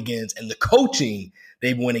they've went against, and the coaching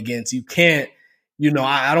they've went against. You can't,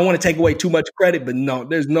 I don't want to take away too much credit, but no,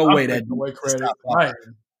 there's no way that away credit. Right.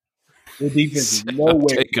 The defense is no I'm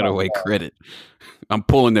way taking away credit. I'm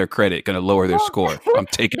pulling their credit, going to lower their score. I'm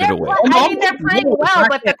taking it away. I mean, they're playing well,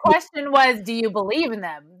 but the question was, do you believe in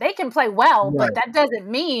them? They can play well, but that doesn't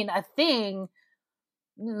mean a thing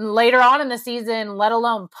later on in the season, let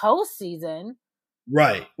alone postseason.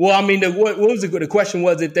 Right. Well, I mean, what was the question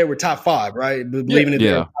was if they were top 5, right? Believing that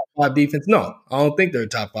they're a top 5 defense. No, I don't think they're a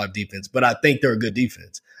top 5 defense, but I think they're a good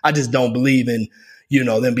defense. I just don't believe in,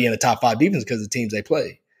 them being a top 5 defense because of the teams they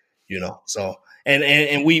play, So,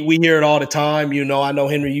 and we hear it all the time. I know,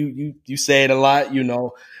 Henry, you say it a lot,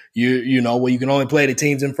 well, you can only play the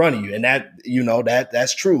teams in front of you. And that,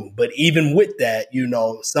 that's true. But even with that,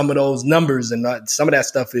 some of those numbers and some of that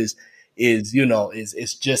stuff is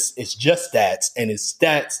just stats, and it's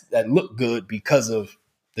stats that look good because of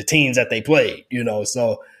the teams that they played,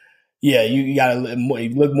 So yeah, you got to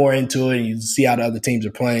look more into it. And you see how the other teams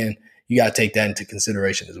are playing. You got to take that into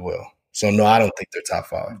consideration as well. So no, I don't think they're top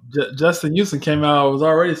 5. Justin Houston came out, was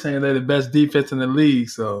already saying they're the best defense in the league.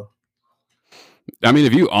 So I mean,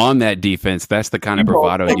 if you on that defense, that's the kind of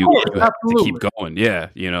bravado you have to keep going. Yeah,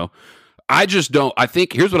 I just don't. I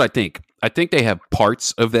think here's what I think. I think they have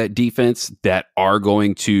parts of that defense that are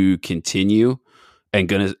going to continue and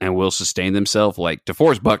will sustain themselves. Like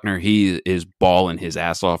DeForest Buckner, he is balling his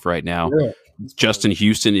ass off right now. Yeah. Justin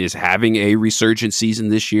Houston is having a resurgent season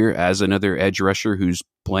this year as another edge rusher who's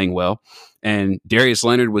playing well. And Darius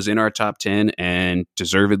Leonard was in our top 10 and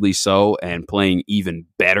deservedly so, and playing even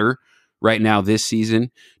better right now this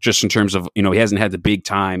season, just in terms of, he hasn't had the big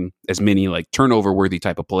time, as many like turnover worthy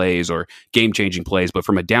type of plays or game changing plays, but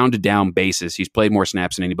from a down to down basis, he's played more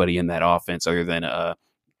snaps than anybody in that offense other than,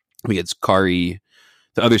 it's Kari,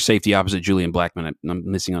 the other safety opposite Julian Blackman.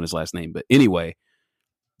 I'm missing on his last name, but anyway,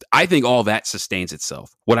 I think all that sustains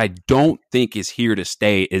itself. What I don't think is here to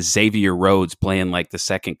stay is Xavier Rhodes playing like the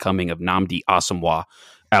second coming of Nnamdi Asomugha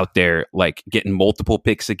out there, like getting multiple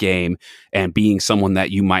picks a game and being someone that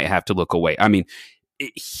you might have to look away. I mean,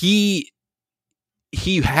 he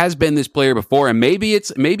has been this player before, and maybe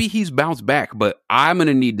he's bounced back, but I'm going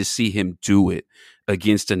to need to see him do it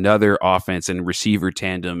against another offense and receiver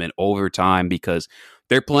tandem and overtime, because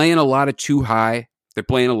they're playing a lot of too high. They're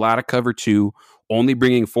playing a lot of cover 2, only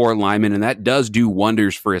bringing 4 linemen, and that does do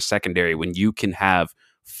wonders for a secondary when you can have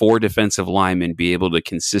 4 defensive linemen be able to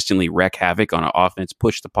consistently wreak havoc on an offense,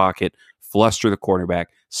 push the pocket, fluster the quarterback,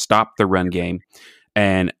 stop the run game.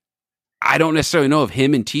 And I don't necessarily know if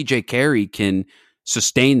him and TJ Carey can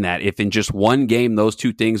sustain that. If in just one game those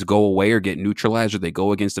two things go away or get neutralized, or they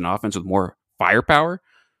go against an offense with more firepower,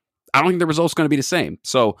 I don't think the result's going to be the same.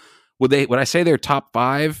 So would I say they're top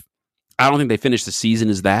 5? I don't think they finish the season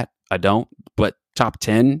as that. I don't. But top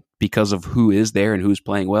 10 because of who is there and who's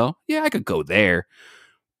playing well, yeah, I could go there.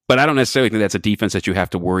 But I don't necessarily think that's a defense that you have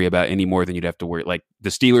to worry about any more than you'd have to worry. Like the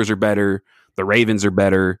Steelers are better, the Ravens are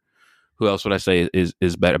better. Who else would I say is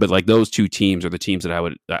better? But like those two teams are the teams that I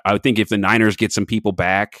would think if the Niners get some people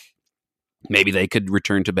back, maybe they could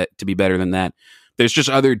return to be better than that. There's just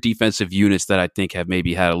other defensive units that I think have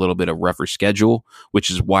maybe had a little bit of rougher schedule, which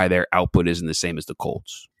is why their output isn't the same as the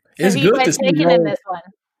Colts. It's good to see in this one.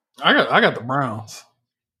 I got the Browns.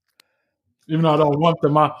 Even though I don't want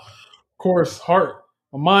them, my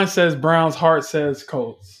mind says Browns, heart says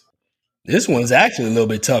Colts. This one's actually a little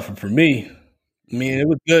bit tougher for me. I mean, it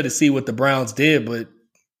was good to see what the Browns did, but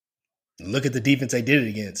look at the defense they did it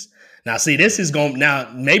against. Now, see, this is going –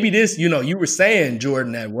 now, maybe this – you were saying,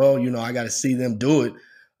 Jordan, that, I got to see them do it.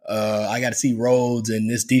 I got to see Rhodes and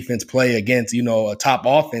this defense play against, a top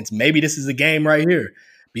offense. Maybe this is a game right here,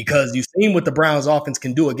 because you've seen what the Browns offense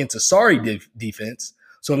can do against a sorry defense.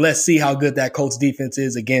 So let's see how good that Colts defense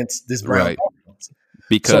is against this Browns offense.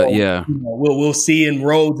 Because we'll see in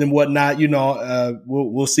Rhodes and whatnot.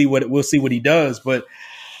 We'll see what he does. But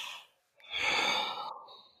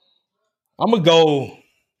I'm gonna go.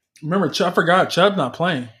 Remember, I forgot Chubb not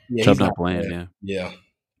playing. Yeah, Chubb not playing. Yeah.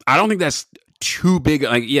 I don't think that's too big.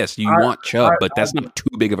 Like, yes, you want Chubb, but that's not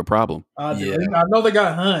too big of a problem. I know they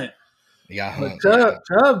got Hunt.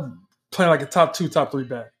 Chubb playing like a top 2, top 3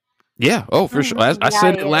 back. Yeah. Oh, for sure. I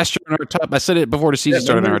said it last year in our top. I said it before the season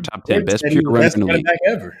started in our top 10. Best pure runner in the league.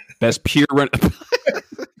 Ever. Best pure run.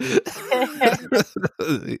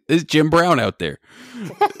 It's Jim Brown out there.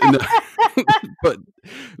 No, but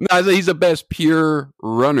no, he's the best pure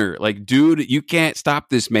runner. Like, dude, you can't stop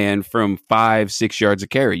this man from 5-6 yards of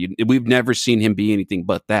carry. We've never seen him be anything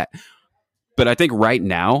but that. But I think right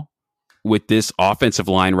now, with this offensive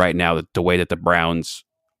line right now, the way that the Browns,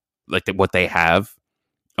 like what they have,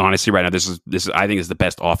 honestly, right now, this is I think is the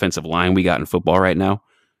best offensive line we got in football right now.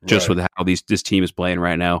 Just with how this team is playing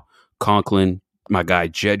right now. Conklin, my guy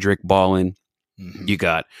Jedrick balling. Mm-hmm. You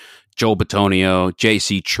got Joe Bitonio,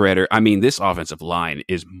 J.C. Treader. I mean, this offensive line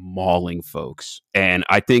is mauling folks. And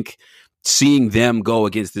I think seeing them go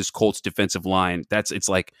against this Colts defensive line, that's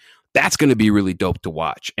going to be really dope to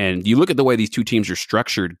watch. And you look at the way these two teams are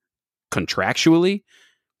structured contractually,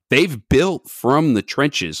 they've built from the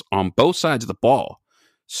trenches on both sides of the ball.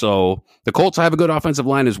 So the Colts have a good offensive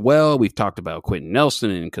line as well. We've talked about Quentin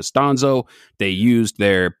Nelson and Costanzo. They used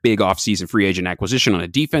their big offseason free agent acquisition on a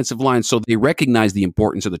defensive line, so they recognize the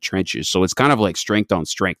importance of the trenches. So it's kind of like strength on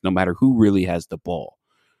strength, no matter who really has the ball.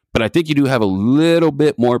 But I think you do have a little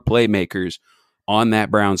bit more playmakers on that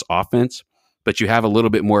Browns offense, but you have a little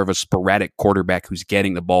bit more of a sporadic quarterback who's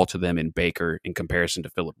getting the ball to them in Baker in comparison to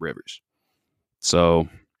Phillip Rivers. So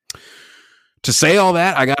to say all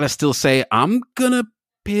that, I got to still say I'm going to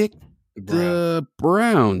pick the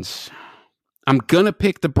Browns. I'm going to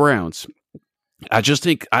pick the Browns. I just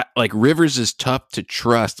think Rivers is tough to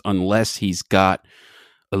trust unless he's got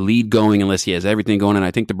a lead going, unless he has everything going. And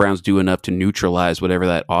I think the Browns do enough to neutralize whatever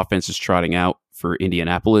that offense is trotting out for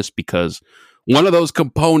Indianapolis, because one of those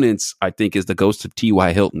components, I think, is the ghost of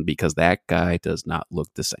T.Y. Hilton, because that guy does not look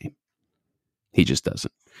the same. He just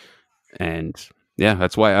doesn't. And yeah,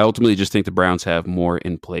 that's why I ultimately just think the Browns have more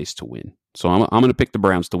in place to win. So I'm going to pick the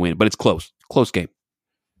Browns to win, but it's close game.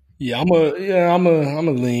 Yeah, I'm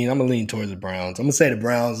a lean towards the Browns. I'm gonna say the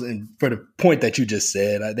Browns, and for the point that you just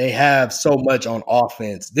said, they have so much on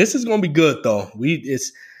offense. This is gonna be good though.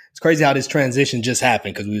 It's crazy how this transition just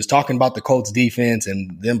happened, because we was talking about the Colts defense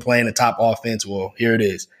and them playing the top offense. Well, here it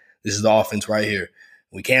is. This is the offense right here.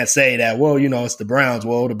 We can't say that, well, it's the Browns.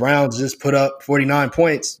 Well, the Browns just put up 49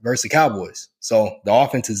 points versus the Cowboys. So the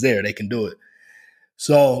offense is there. They can do it.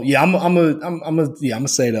 So yeah, I'm gonna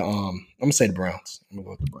say the Browns. I'm gonna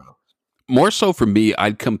go with the Browns. More so for me,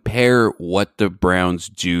 I'd compare what the Browns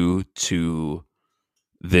do to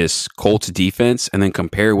this Colts defense and then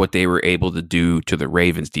compare what they were able to do to the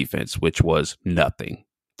Ravens defense, which was nothing.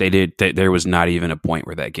 There was not even a point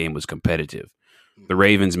where that game was competitive. The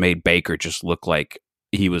Ravens made Baker just look like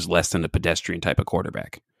he was less than a pedestrian type of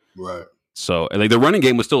quarterback. Right. So the running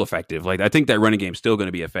game was still effective. I think that running game is still going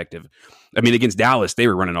to be effective. I mean, against Dallas, they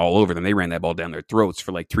were running all over them. They ran that ball down their throats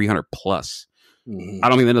for 300 plus. Mm-hmm. I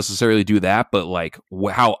don't think they necessarily do that, but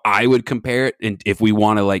how I would compare it, and if we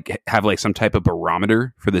want to have some type of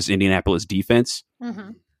barometer for this Indianapolis defense,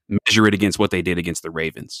 mm-hmm. measure it against what they did against the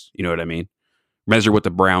Ravens. You know what I mean? Measure what the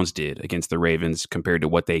Browns did against the Ravens compared to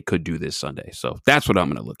what they could do this Sunday. So that's what I'm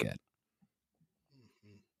going to look at.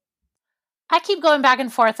 I keep going back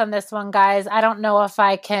and forth on this one, guys. I don't know if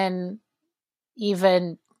I can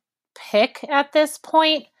even pick at this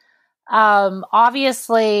point.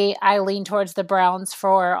 Obviously, I lean towards the Browns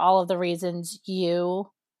for all of the reasons you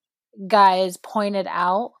guys pointed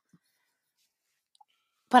out.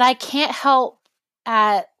 But I can't help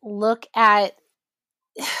look at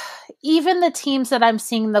even the teams that I'm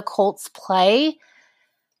seeing the Colts play.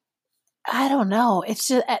 I don't know. It's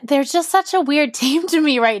just, they're just such a weird team to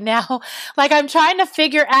me right now. I'm trying to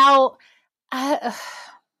figure out, I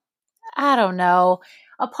don't know.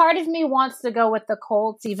 A part of me wants to go with the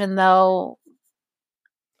Colts, even though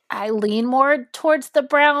I lean more towards the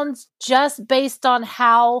Browns, just based on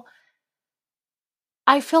how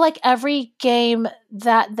I feel like every game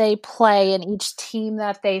that they play and each team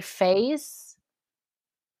that they face,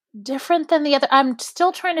 different than the other. I'm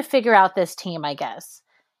still trying to figure out this team, I guess.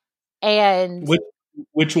 And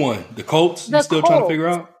which one? The Colts? You still trying to figure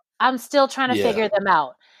out? I'm still trying to figure them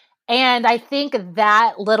out. And I think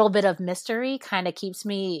that little bit of mystery kind of keeps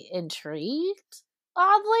me intrigued,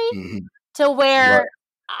 oddly, to where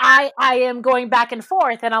I am going back and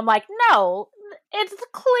forth. And I'm like, no, it's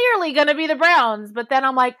clearly going to be the Browns. But then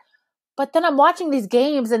I'm watching these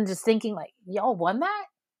games and just thinking y'all won that?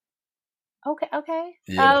 Okay.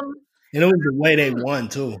 Yeah. And it was the way they won,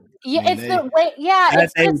 too. Yeah, it's the way. Yeah,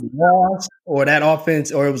 if they lost, or that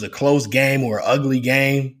offense, or it was a close game or an ugly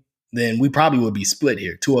game, then we probably would be split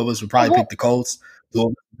here. Two of us would probably pick the Colts. Two of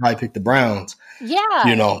us would probably pick the Browns.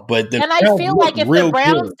 Yeah, but I feel like if the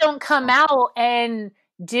Browns don't come out and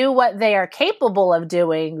do what they are capable of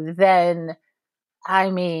doing, then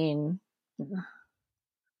I mean,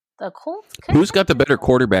 The Colts. Could Who's got the better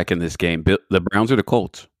quarterback in this game? The Browns or the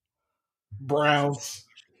Colts? Browns.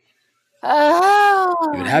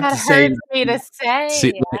 Oh, You'd have that to say- hurts me to say. See,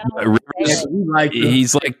 I don't wanna Rivers- say it. We like the-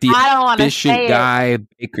 He's like the I don't want to say efficient it. guy.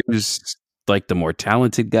 Baker's like the more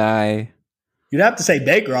talented guy. You'd have to say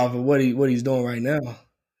Baker off of what he's doing right now.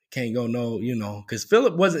 Can't go because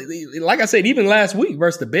Phillip wasn't, like I said, even last week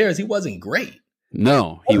versus the Bears, he wasn't great.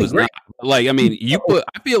 No, he was great. not. Like, I mean,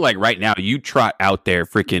 I feel like right now you trot out there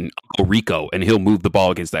freaking Uncle Rico and he'll move the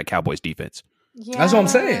ball against that Cowboys defense. Yeah. That's what I'm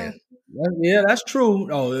saying. Yeah, that's true.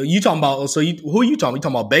 Oh, you talking about? So who are you talking? You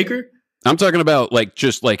talking about Baker? I'm talking about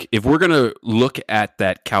just if we're gonna look at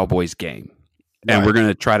that Cowboys game and Right. we're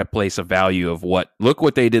gonna try to place a value of look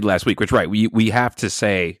what they did last week. Which we have to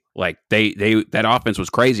say they that offense was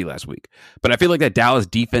crazy last week, but I feel like that Dallas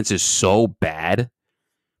defense is so bad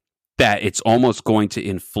that it's almost going to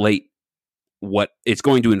inflate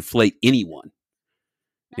anyone.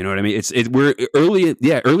 You know what I mean? We're early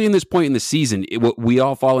in this point in the season. What we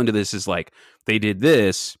all fall into this is they did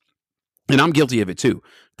this, and I'm guilty of it too.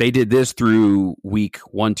 They did this through week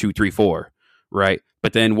 1, 2, 3, 4, right?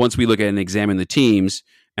 But then once we look at and examine the teams,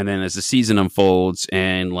 and then as the season unfolds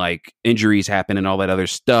and injuries happen and all that other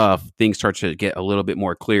stuff, things start to get a little bit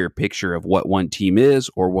more clear picture of what one team is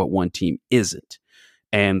or what one team isn't.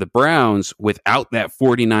 And the Browns, without that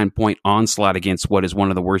 49-point onslaught against what is one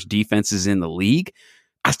of the worst defenses in the league,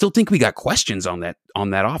 I still think we got questions on that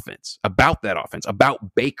offense, about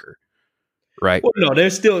Baker, right? Well, no,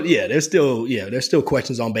 there's still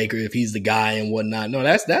questions on Baker if he's the guy and whatnot. No,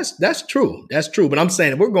 that's true. That's true. But I'm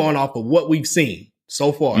saying if we're going off of what we've seen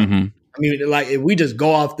so far, Mm-hmm. I mean, if we just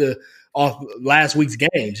go off last week's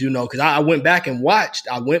games, because I went back and watched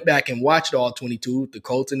all 22, the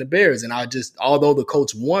Colts and the Bears, and although the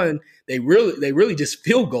Colts won, they really just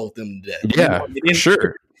field goaled them to death. Yeah,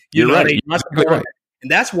 sure. You're right. You're exactly right. And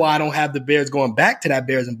that's why I don't have the Bears going back to that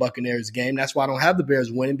Bears and Buccaneers game. That's why I don't have the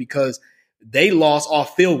Bears winning, because they lost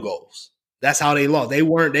off field goals. That's how they lost. They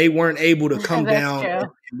weren't able to come down and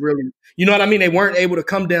really, you know what I mean? They weren't able to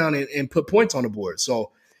come down and put points on the board.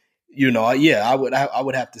 So, I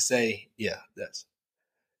would have to say, that's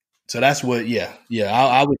what,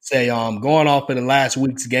 I would say, going off of the last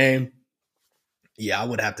week's game, I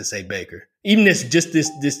would have to say Baker. Even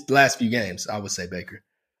this last few games, I would say Baker.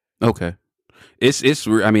 Okay.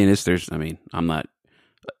 I'm not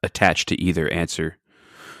attached to either answer.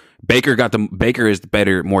 Baker is the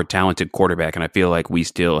better, more talented quarterback, and I feel like we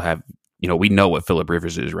still have, we know what Phillip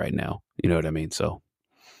Rivers is right now. You know what I mean? So,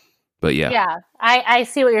 but yeah. Yeah, I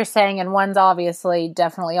see what you're saying, and one's obviously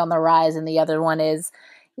definitely on the rise, and the other one is,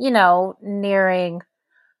 nearing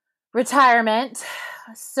retirement.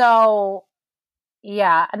 So,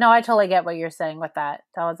 yeah, no, I totally get what you're saying with that.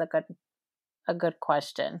 That was a good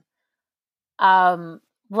question.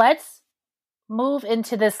 Let's move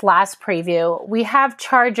into this last preview. We have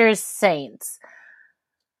Chargers Saints.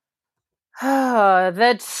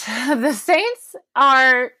 The Saints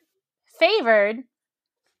are favored,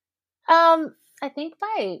 I think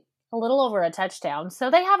by a little over a touchdown.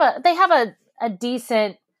 So they have a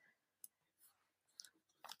decent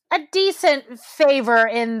favor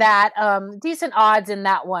in that, decent odds in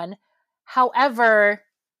that one. However,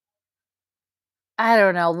 I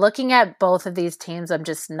don't know. Looking at both of these teams, I'm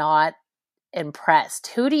just not impressed.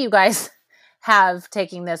 Who do you guys have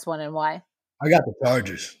taking this one, and why? I got the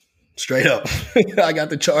Chargers. Straight up. I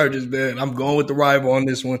got the Chargers, man. I'm going with the rival on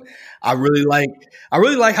this one. I really like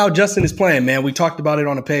how Justin is playing, man. We talked about it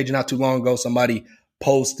on a page not too long ago. Somebody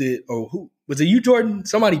posted, or who was it? You, Jordan?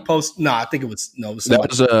 Somebody posted. No, I think it was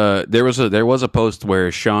somebody. There was a post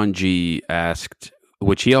where Sean G asked,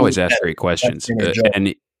 which he always asks great questions,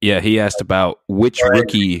 and he asked about which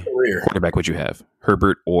rookie quarterback would you have,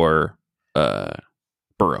 Herbert or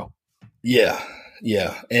Burrow? Yeah.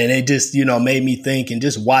 And it just, made me think, and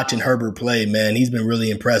just watching Herbert play, man, he's been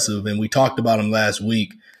really impressive. And we talked about him last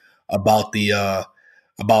week about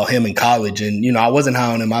about him in college. And, I wasn't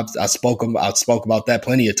high on him. I spoke about that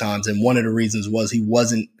plenty of times. And one of the reasons was he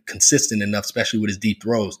wasn't consistent enough, especially with his deep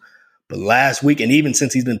throws. But last week, and even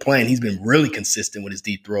since he's been playing, he's been really consistent with his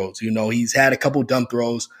deep throws. He's had a couple dumb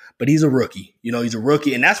throws, but he's a rookie. He's a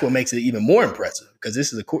rookie, and that's what makes it even more impressive, because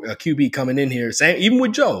this is a QB coming in here. Even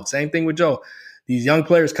with Joe, same thing with Joe. These young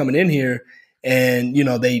players coming in here, and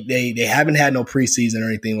they haven't had no preseason or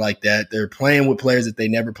anything like that. They're playing with players that they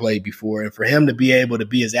never played before, and for him to be able to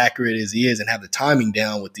be as accurate as he is and have the timing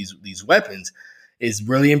down with these weapons is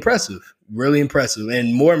really impressive. Really impressive,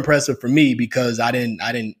 and more impressive for me because I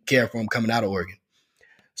didn't care for him coming out of Oregon.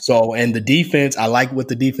 So, and the defense, I like what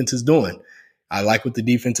the defense is doing.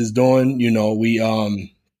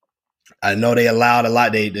 I know they allowed a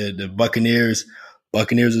lot. The Buccaneers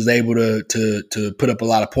was able to put up a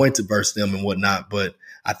lot of points versus them and whatnot. But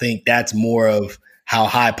I think that's more of how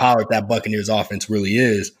high powered that Buccaneers offense really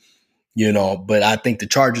is. But I think the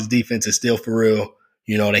Chargers defense is still for real.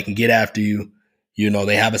 They can get after you.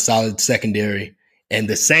 They have a solid secondary. And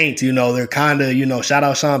the Saints, they're kind of, shout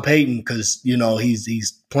out Sean Payton because, he's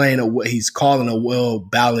he's calling a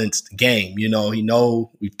well-balanced game.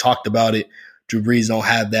 We've talked about it. Drew Brees don't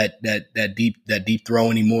have that deep throw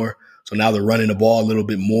anymore. So now they're running the ball a little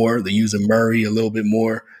bit more. They're using Murray a little bit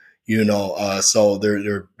more, so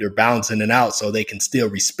they're balancing it out so they can still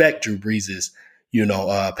respect Drew Brees's,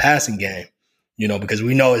 passing game, because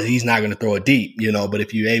we know he's not going to throw it deep, but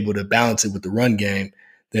if you're able to balance it with the run game,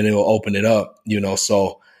 then it will open it up,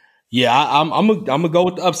 So, yeah, I'm gonna go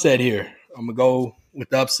with the upset here. I'm gonna go with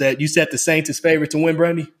the upset. You said the Saints is favorite to win,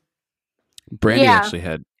 Brandy. Brandy actually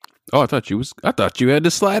had. Oh, I thought you had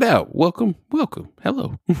to slide out. Welcome.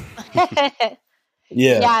 Hello.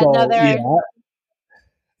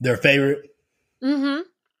 Their favorite. Mm-hmm.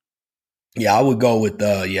 Yeah, I would go with.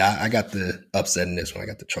 I got the upset in this one. I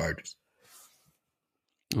got the Chargers.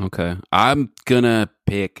 Okay, I'm gonna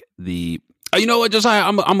pick the. You know what, Josiah?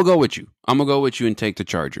 I'm gonna go with you. I'm gonna go with you and take the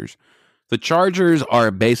Chargers. The Chargers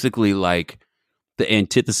are basically like the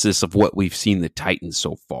antithesis of what we've seen the Titans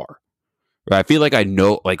so far. Right? I feel like I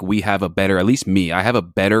know, like we have a better, at least me, I have a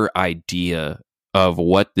better idea of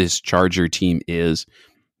what this Charger team is.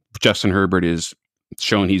 Justin Herbert is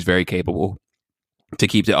shown he's very capable to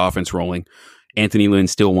keep the offense rolling. Anthony Lynn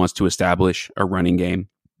still wants to establish a running game.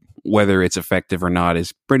 Whether it's effective or not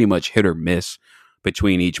is pretty much hit or miss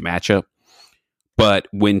between each matchup. But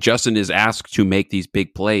when Justin is asked to make these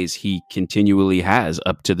big plays, he continually has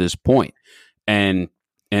up to this point. And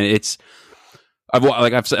it's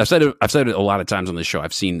I've said it a lot of times on this show.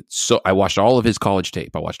 I watched all of his college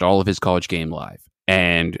tape. I watched all of his college game live.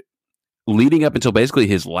 And leading up until basically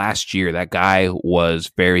his last year, that guy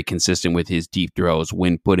was very consistent with his deep throws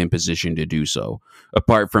when put in position to do so.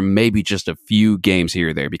 Apart from maybe just a few games here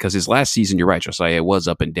or there, because his last season, you're right, Josiah, was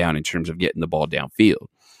up and down in terms of getting the ball downfield.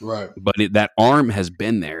 Right. But that arm has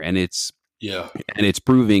been there, and it's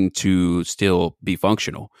proving to still be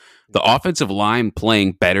functional. The offensive line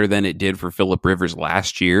playing better than it did for Phillip Rivers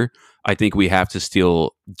last year, I think we have to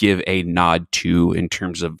still give a nod to in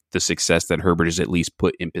terms of the success that Herbert is at least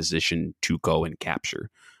put in position to go and capture.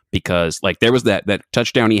 Because like there was that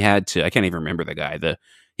touchdown he had to, I can't even remember the guy.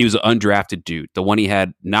 He was an undrafted dude. The one he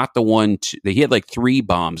had, not the one he had like 3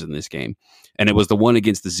 bombs in this game, and it was the one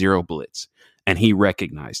against the zero blitz, and he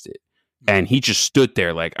recognized it. And he just stood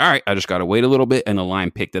there like, all right, I just got to wait a little bit. And the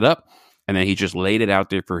line picked it up. And then he just laid it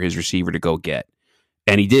out there for his receiver to go get.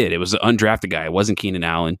 And he did. It was an undrafted guy. It wasn't Keenan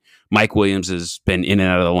Allen. Mike Williams has been in and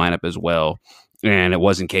out of the lineup as well. And it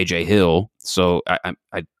wasn't KJ Hill. So I'm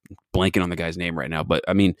blanking on the guy's name right now. But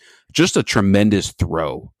I mean, just a tremendous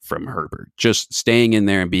throw from Herbert. Just staying in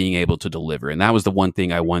there and being able to deliver. And that was the one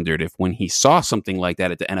thing I wondered if when he saw something like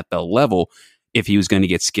that at the NFL level, if he was going to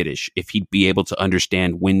get skittish, if he'd be able to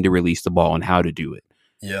understand when to release the ball and how to do it.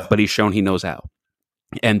 Yeah. But he's shown he knows how.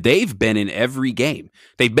 And they've been in every game.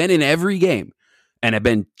 And have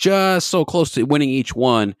been just so close to winning each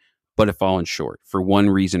one, but have fallen short for one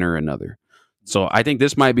reason or another. So I think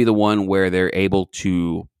this might be the one where they're able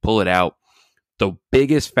to pull it out. The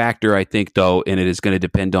biggest factor, I think, though, and it is going to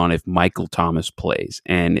depend on if Michael Thomas plays.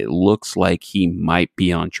 And it looks like he might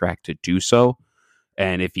be on track to do so.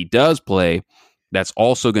 And if he does play, that's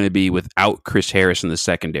also going to be without Chris Harris in the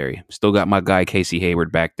secondary. Still got my guy Casey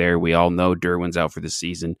Hayward back there. We all know Derwin's out for the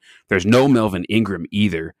season. There's no Melvin Ingram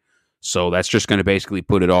either. So that's just going to basically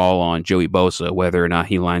put it all on Joey Bosa, whether or not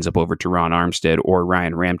he lines up over Teron Armstead or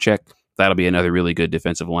Ryan Ramczyk. That'll be another really good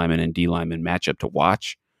defensive lineman and D lineman matchup to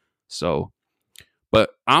watch. So, but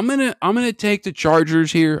I'm gonna take the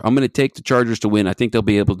Chargers here. I'm gonna take the Chargers to win. I think they'll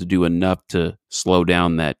be able to do enough to slow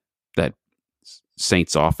down that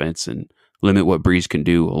Saints offense and limit what Brees can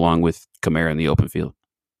do, along with Kamara in the open field.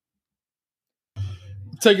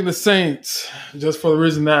 Taking the Saints just for the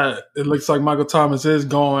reason that it looks like Michael Thomas is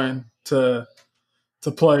going to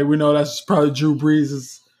play. We know that's probably Drew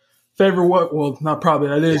Brees' favorite weapon. Well, not probably.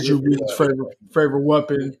 That is Drew Brees' favorite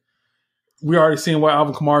weapon. We already seen what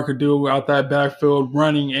Alvin Kamara could do out that backfield,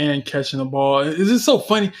 running and catching the ball. It's just so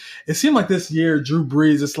funny. It seemed like this year, Drew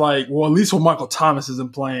Brees, it's like, well, at least when Michael Thomas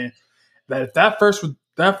isn't playing, that if that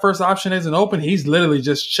first option isn't open, he's literally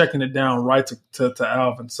just checking it down right to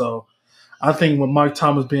Alvin. So I think with Mike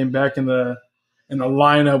Thomas being back in the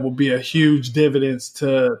lineup will be a huge dividends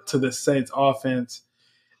to the Saints offense.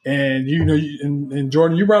 And and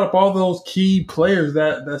Jordan, you brought up all those key players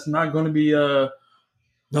that's not going to be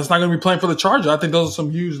that's not going to be playing for the Chargers. I think those are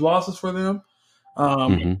some huge losses for them.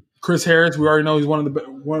 Chris Harris, we already know he's one of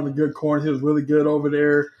the good corners. He was really good over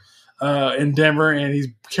there in Denver, and he's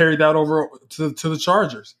carried that over to the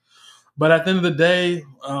Chargers. But at the end of the day,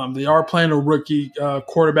 they are playing a rookie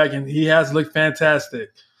quarterback, and he has looked fantastic.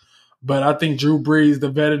 But I think Drew Brees, the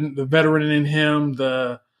veteran in him,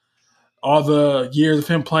 all the years of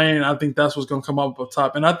him playing, I think that's what's going to come up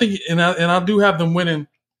top. And I think, and I do have them winning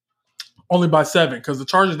only by 7 because the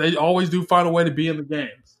Chargers, they always do find a way to be in the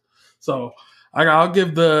games. So I'll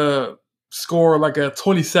give the score like a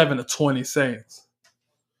 27-20 Saints.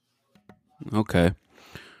 Okay.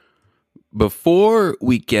 Before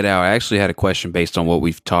we get out, I actually had a question based on what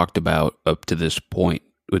we've talked about up to this point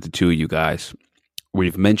with the two of you guys.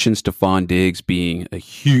 We've mentioned Stephon Diggs being a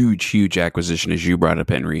huge, huge acquisition, as you brought up,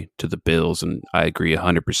 Henry, to the Bills, and I agree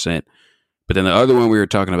 100%. But then the other one we were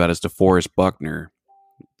talking about is DeForest Buckner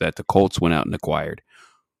that the Colts went out and acquired.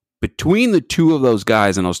 Between the two of those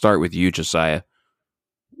guys, and I'll start with you, Josiah,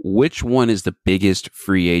 which one is the biggest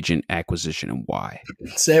free agent acquisition and why?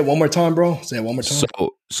 Say it one more time, bro. Say it one more time.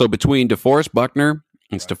 So between DeForest Buckner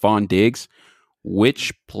and Stephon Diggs,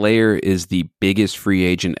 which player is the biggest free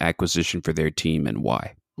agent acquisition for their team and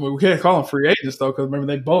why? Well, we can't call them free agents though, because remember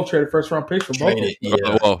they both traded first-round picks for both.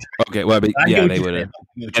 Okay. Well, but, yeah, they would have.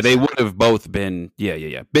 Yeah, they would have both been.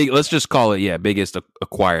 Yeah. Big. Let's just call it. Biggest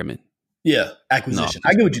acquirement. Yeah, acquisition. No.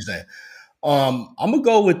 I get what you're saying. I'm gonna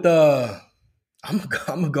go with I'm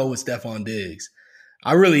gonna go with Stephon Diggs.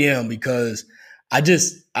 I really am because I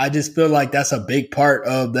just feel like that's a big part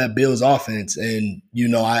of that Bills offense, and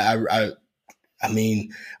I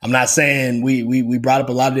mean, I'm not saying we brought up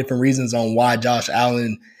a lot of different reasons on why Josh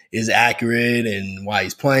Allen is accurate and why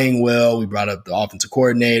he's playing well. We brought up the offensive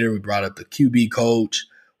coordinator. We brought up the QB coach.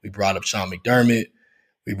 We brought up Sean McDermott.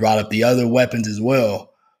 We brought up the other weapons as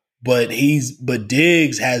well. But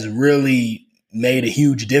Diggs has really made a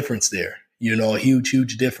huge difference there. A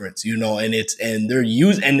huge difference, and they're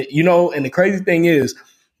using, and the crazy thing is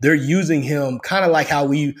they're using him kind of like how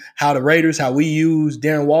we use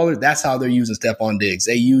Darren Waller. That's how they're using Stephon Diggs.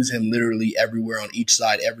 They use him literally everywhere on each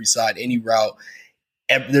side, every side, any route.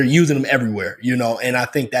 They're using him everywhere, and I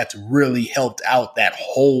think that's really helped out that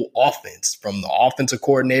whole offense, from the offensive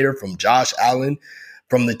coordinator, from Josh Allen,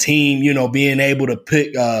 from the team, being able to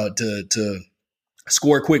pick to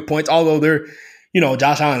score quick points, although they're,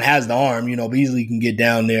 Josh Allen has the arm, Beasley can get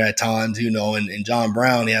down there at times, and John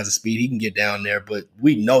Brown, he has the speed, he can get down there. But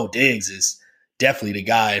we know Diggs is definitely the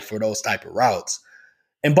guy for those type of routes.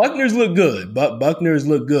 And Buckner's look good,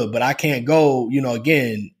 but I can't go,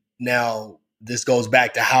 again, now this goes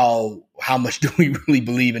back to how much do we really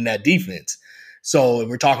believe in that defense? So if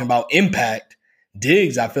we're talking about impact,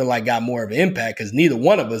 Diggs, I feel like got more of an impact because neither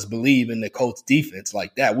one of us believe in the Colts defense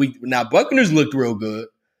like that. Now Buckner's looked real good.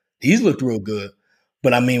 He's looked real good.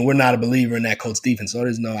 But I mean, we're not a believer in that Colts defense, so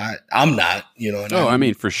there's I'm not, I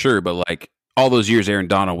mean, for sure. But like all those years, Aaron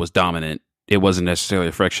Donald was dominant. It wasn't necessarily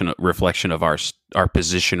a reflection of our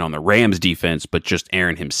position on the Rams defense, but just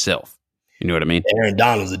Aaron himself. You know what I mean? Aaron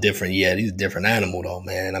Donald's he's a different animal though,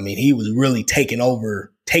 man. I mean, he was really taking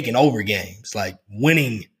over games, like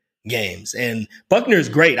winning games. And Buckner's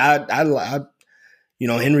great. I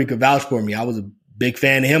Henry could vouch for me. I was a big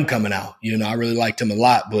fan of him coming out. I really liked him a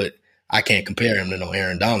lot, but I can't compare him to no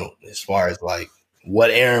Aaron Donald as far as like what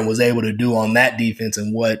Aaron was able to do on that defense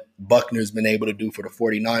and what Buckner's been able to do for the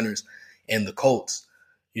 49ers and the Colts,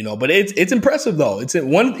 but it's impressive though. It's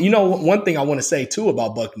one thing I want to say too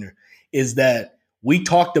about Buckner is that we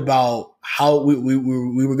talked about how we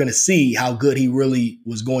were going to see how good he really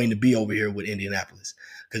was going to be over here with Indianapolis.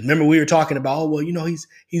 Because remember we were talking about,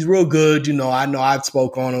 he's real good. I know I've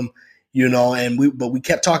spoke on him, but we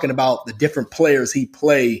kept talking about the different players he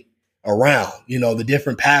played around, the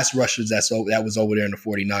different pass rushers that was over there in the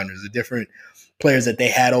 49ers, the different players that they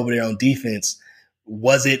had over there on defense.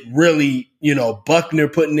 Was it really, Buckner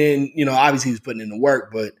putting in, obviously he was putting in the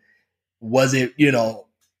work, but was it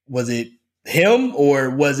him or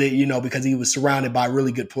was it, because he was surrounded by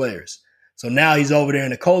really good players? So now he's over there in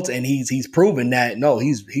the Colts and he's proven that, no,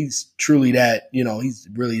 he's truly that, he's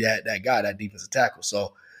really that guy, that defensive tackle.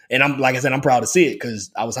 So, and I'm proud to see it because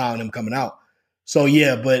I was high on him coming out. So,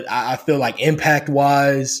 yeah, but I feel like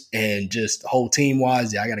impact-wise and just whole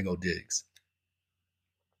team-wise, I got to go Diggs.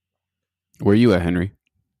 Where are you at, Henry?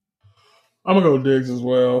 I'm going to go Diggs as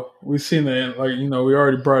well. We've seen that, we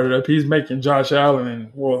already brought it up. He's making Josh Allen, and,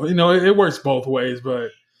 it works both ways. But,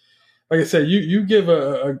 like I said, you give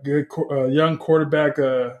a good young quarterback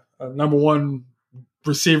a number one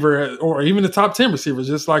receiver or even the top 10 receivers,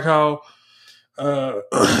 just like how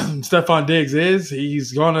Stephon Diggs is,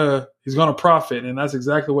 he's gonna profit, and that's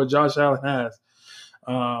exactly what Josh Allen has.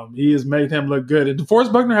 He has made him look good, and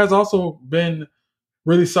DeForest Buckner has also been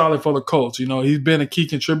really solid for the Colts. You know, he's been a key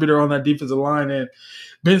contributor on that defensive line and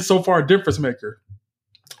been so far a difference maker.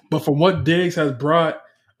 But from what Diggs has brought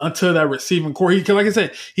unto that receiving core, like I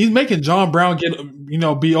said, he's making John Brown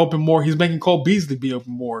be open more. He's making Cole Beasley be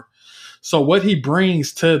open more. So what he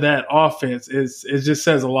brings to that offense it just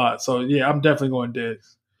says a lot. So yeah, I'm definitely going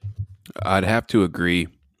Diggs. I'd have to agree.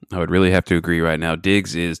 I would really have to agree right now.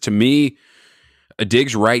 Diggs is, to me,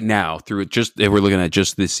 Diggs right now, through just, if we're looking at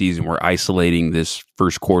just this season, we're isolating this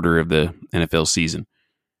first quarter of the NFL season.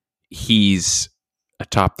 He's a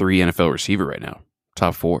top 3 NFL receiver right now.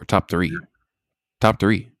 Top 4, top 3. Top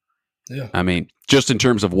 3. Yeah. I mean, just in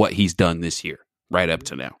terms of what he's done this year, right up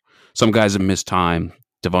to now. Some guys have missed time.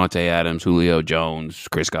 Devontae Adams, Julio Jones,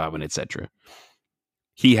 Chris Godwin, etc.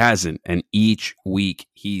 He hasn't, and each week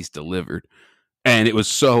he's delivered. And it was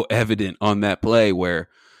so evident on that play where,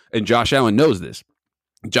 and Josh Allen knows this.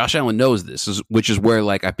 Josh Allen knows this, which is where,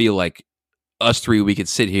 like, I feel like us three, we could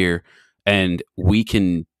sit here and we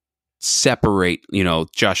can separate,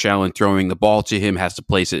 Josh Allen throwing the ball to him, has to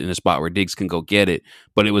place it in a spot where Diggs can go get it.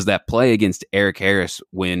 But it was that play against Eric Harris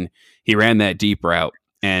when he ran that deep route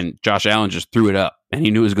and Josh Allen just threw it up, and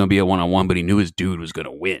he knew it was going to be a one-on-one, but he knew his dude was going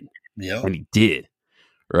to win. Yeah. And he did.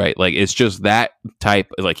 Right? Like, it's just that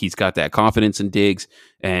type, like, he's got that confidence in Diggs,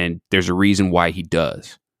 and there's a reason why he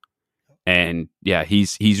does. And yeah,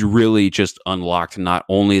 he's really just unlocked not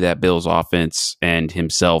only that Bills offense and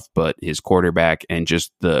himself, but his quarterback and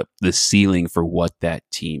just the ceiling for what that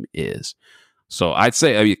team is. So I'd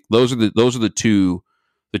say, I mean, those are the two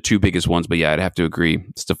biggest ones. But yeah, I'd have to agree.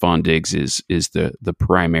 Stephon Diggs is the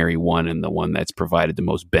primary one and the one that's provided the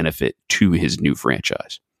most benefit to his new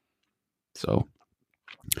franchise. So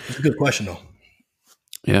it's a good question, though.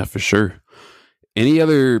 Yeah, for sure. Any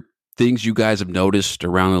other things you guys have noticed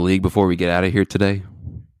around the league before we get out of here today?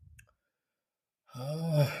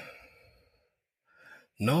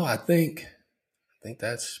 No, I think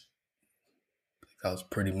that was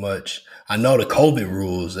pretty much. I know the COVID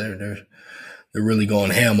rules, they're really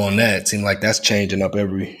going ham on that. It seems like that's changing up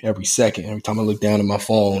every second. Every time I look down at my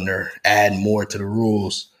phone, they're adding more to the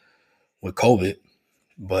rules with COVID.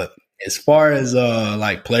 But as far as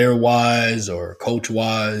like player wise or coach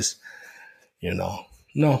wise, no.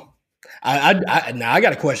 Now I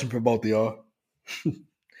got a question for both of y'all.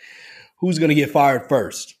 Who's gonna get fired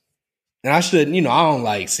first? And I shouldn't, I don't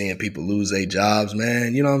like seeing people lose their jobs,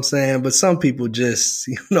 man. You know what I'm saying? But some people just,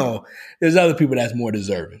 there's other people that's more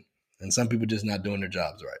deserving, and some people just not doing their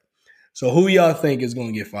jobs right. So who y'all think is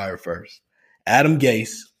gonna get fired first? Adam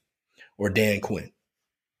Gase or Dan Quinn?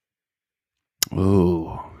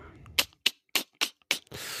 Ooh.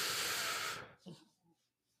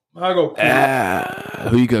 I'll go Quinn.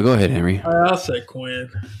 Who you go? Go ahead, Henry. I'll say Quinn.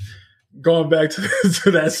 Going back to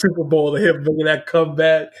that Super Bowl, to him making that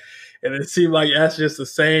comeback, and it seemed like that's just the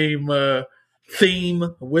same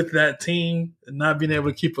theme with that team, not being able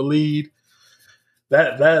to keep a lead.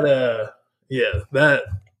 That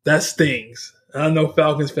stings. I know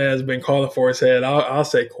Falcons fans have been calling for his head. I'll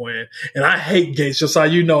say Quinn. And I hate Gates, just so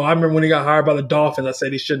you know. I remember when he got hired by the Dolphins, I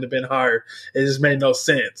said he shouldn't have been hired. It just made no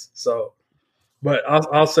sense. So, but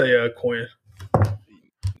I'll say Quinn.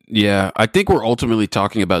 Yeah, I think we're ultimately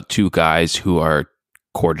talking about two guys who are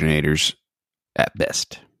coordinators at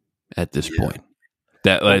best at this point.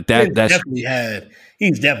 He's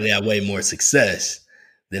definitely had way more success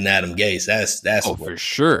than Adam Gase. That's for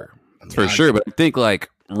sure. Sure. But I think, like,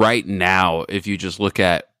 right now, if you just look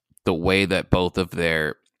at the way that both of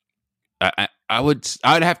their, I'd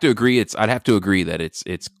have to agree. I'd have to agree that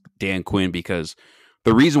it's Dan Quinn, because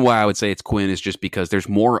the reason why I would say it's Quinn is just because there's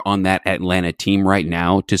more on that Atlanta team right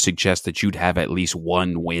now to suggest that you'd have at least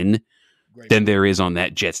one win than there is on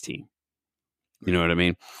that Jets team. You know what I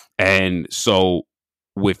mean? And so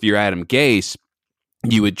with your Adam Gase,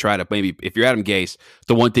 you would try to maybe, if you're Adam Gase,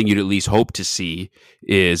 the one thing you'd at least hope to see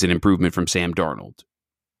is an improvement from Sam Darnold.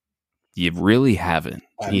 You really haven't.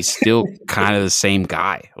 He's still kind of the same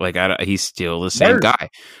guy. Like, he's still the same guy.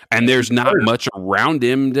 And there's not much around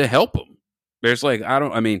him to help him. There's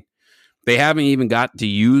they haven't even got to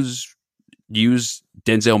use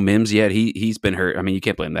Denzel Mims yet. He's been hurt. I mean, you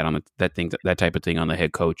can't blame that on that type of thing on the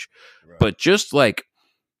head coach. Right. But just like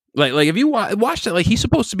if you watch it, like, he's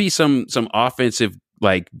supposed to be some offensive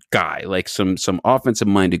guy, like some offensive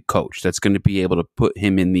minded coach that's going to be able to put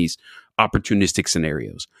him in these opportunistic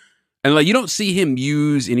scenarios. And like, you don't see him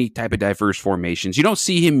use any type of diverse formations. You don't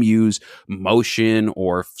see him use motion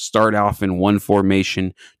or start off in one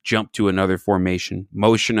formation, jump to another formation,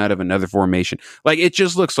 motion out of another formation. Like, it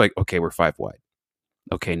just looks like, okay, we're 5 wide.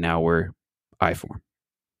 Okay, now we're I form.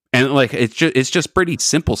 And like, it's just pretty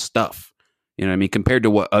simple stuff. You know what I mean? Compared to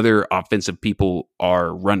what other offensive people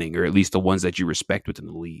are running, or at least the ones that you respect within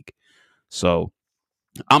the league. So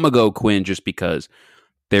I'm going to go Quinn just because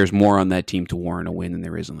there's more on that team to warrant a win than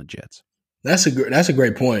there is on the Jets. That's a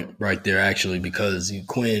great point right there, actually, because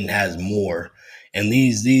Quinn has more, and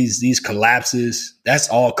these collapses. That's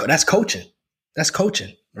coaching. That's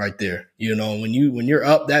coaching right there. You know, when you're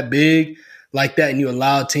up that big like that and you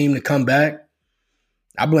allow a team to come back,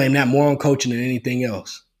 I blame that more on coaching than anything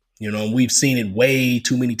else. You know, we've seen it way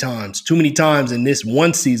too many times in this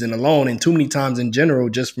one season alone, and too many times in general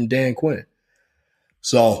just from Dan Quinn.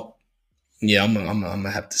 So, yeah, I'm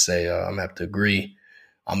gonna have to say I'm gonna have to agree.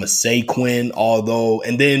 I'm gonna say Quinn, although,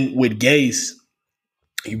 and then with Gase,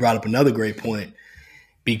 you brought up another great point,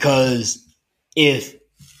 because if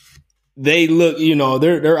they look, you know,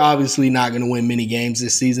 they're obviously not gonna win many games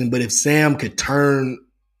this season, but if Sam could turn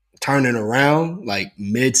it around, like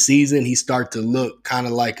mid-season, he start to look kind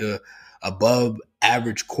of like a above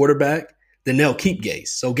average quarterback, then they'll keep Gase.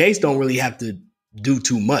 So Gase don't really have to do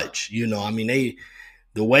too much, you know. I mean,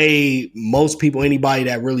 the way most people, anybody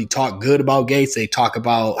that really talk good about Gase, they talk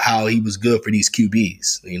about how he was good for these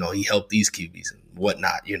QBs. You know, he helped these QBs and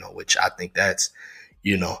whatnot, you know, which I think that's,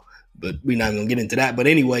 you know, but we're not going to get into that. But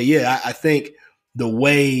anyway, yeah, I think the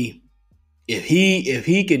way, if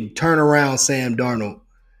he could turn around Sam Darnold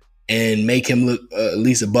and make him look at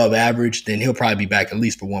least above average, then he'll probably be back at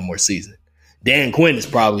least for one more season. Dan Quinn he's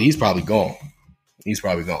probably gone. He's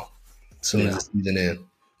probably gone as soon as the season ends,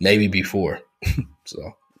 maybe before.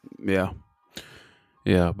 So, yeah.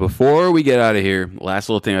 Before we get out of here, last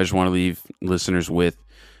little thing I just want to leave listeners with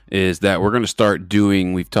is that we're going to start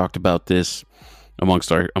doing, we've talked about this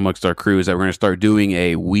amongst our crew, is that we're going to start doing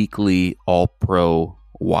a weekly All-Pro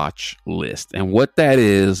watch list. And what that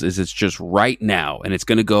is it's just right now, and it's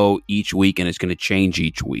going to go each week, and it's going to change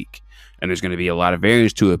each week. And there's going to be a lot of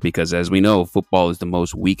variance to it because, as we know, football is the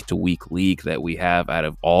most week-to-week league that we have out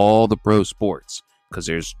of all the pro sports, because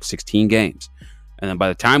there's 16 games. And then by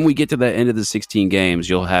the time we get to the end of the 16 games,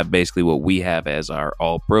 you'll have basically what we have as our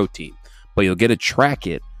all-pro team. But you'll get to track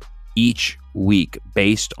it each week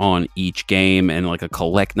based on each game and like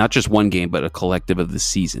not just one game, but a collective of the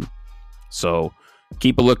season. So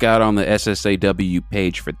keep a lookout on the SSAW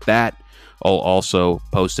page for that. I'll also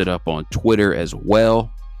post it up on Twitter as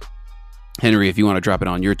well. Henry, if you want to drop it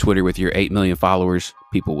on your Twitter with your 8 million followers,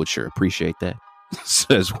 people would sure appreciate that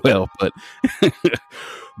as well. But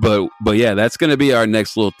yeah, that's going to be our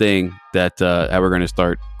next little thing that we're going to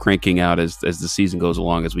start cranking out as the season goes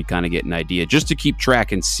along, as we kind of get an idea, just to keep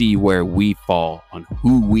track and see where we fall on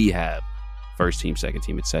who we have, first team, second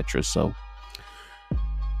team, etc. So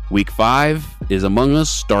week 5 is among us,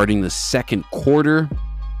 starting the second quarter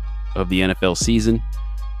of the NFL season.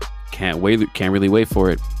 Can't really wait for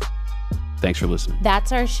it. Thanks for listening.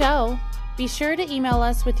 That's our show. Be sure to email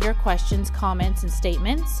us with your questions, comments, and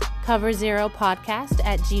statements.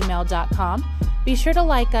 cover0podcast@gmail.com. Be sure to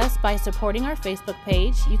like us by supporting our Facebook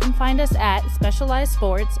page. You can find us at Specialized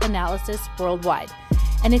Sports Analysis Worldwide.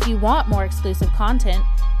 And if you want more exclusive content,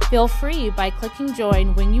 feel free by clicking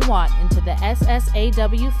join when you want into the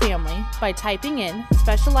SSAW family by typing in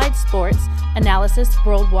Specialized Sports Analysis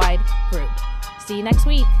Worldwide group. See you next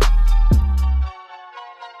week.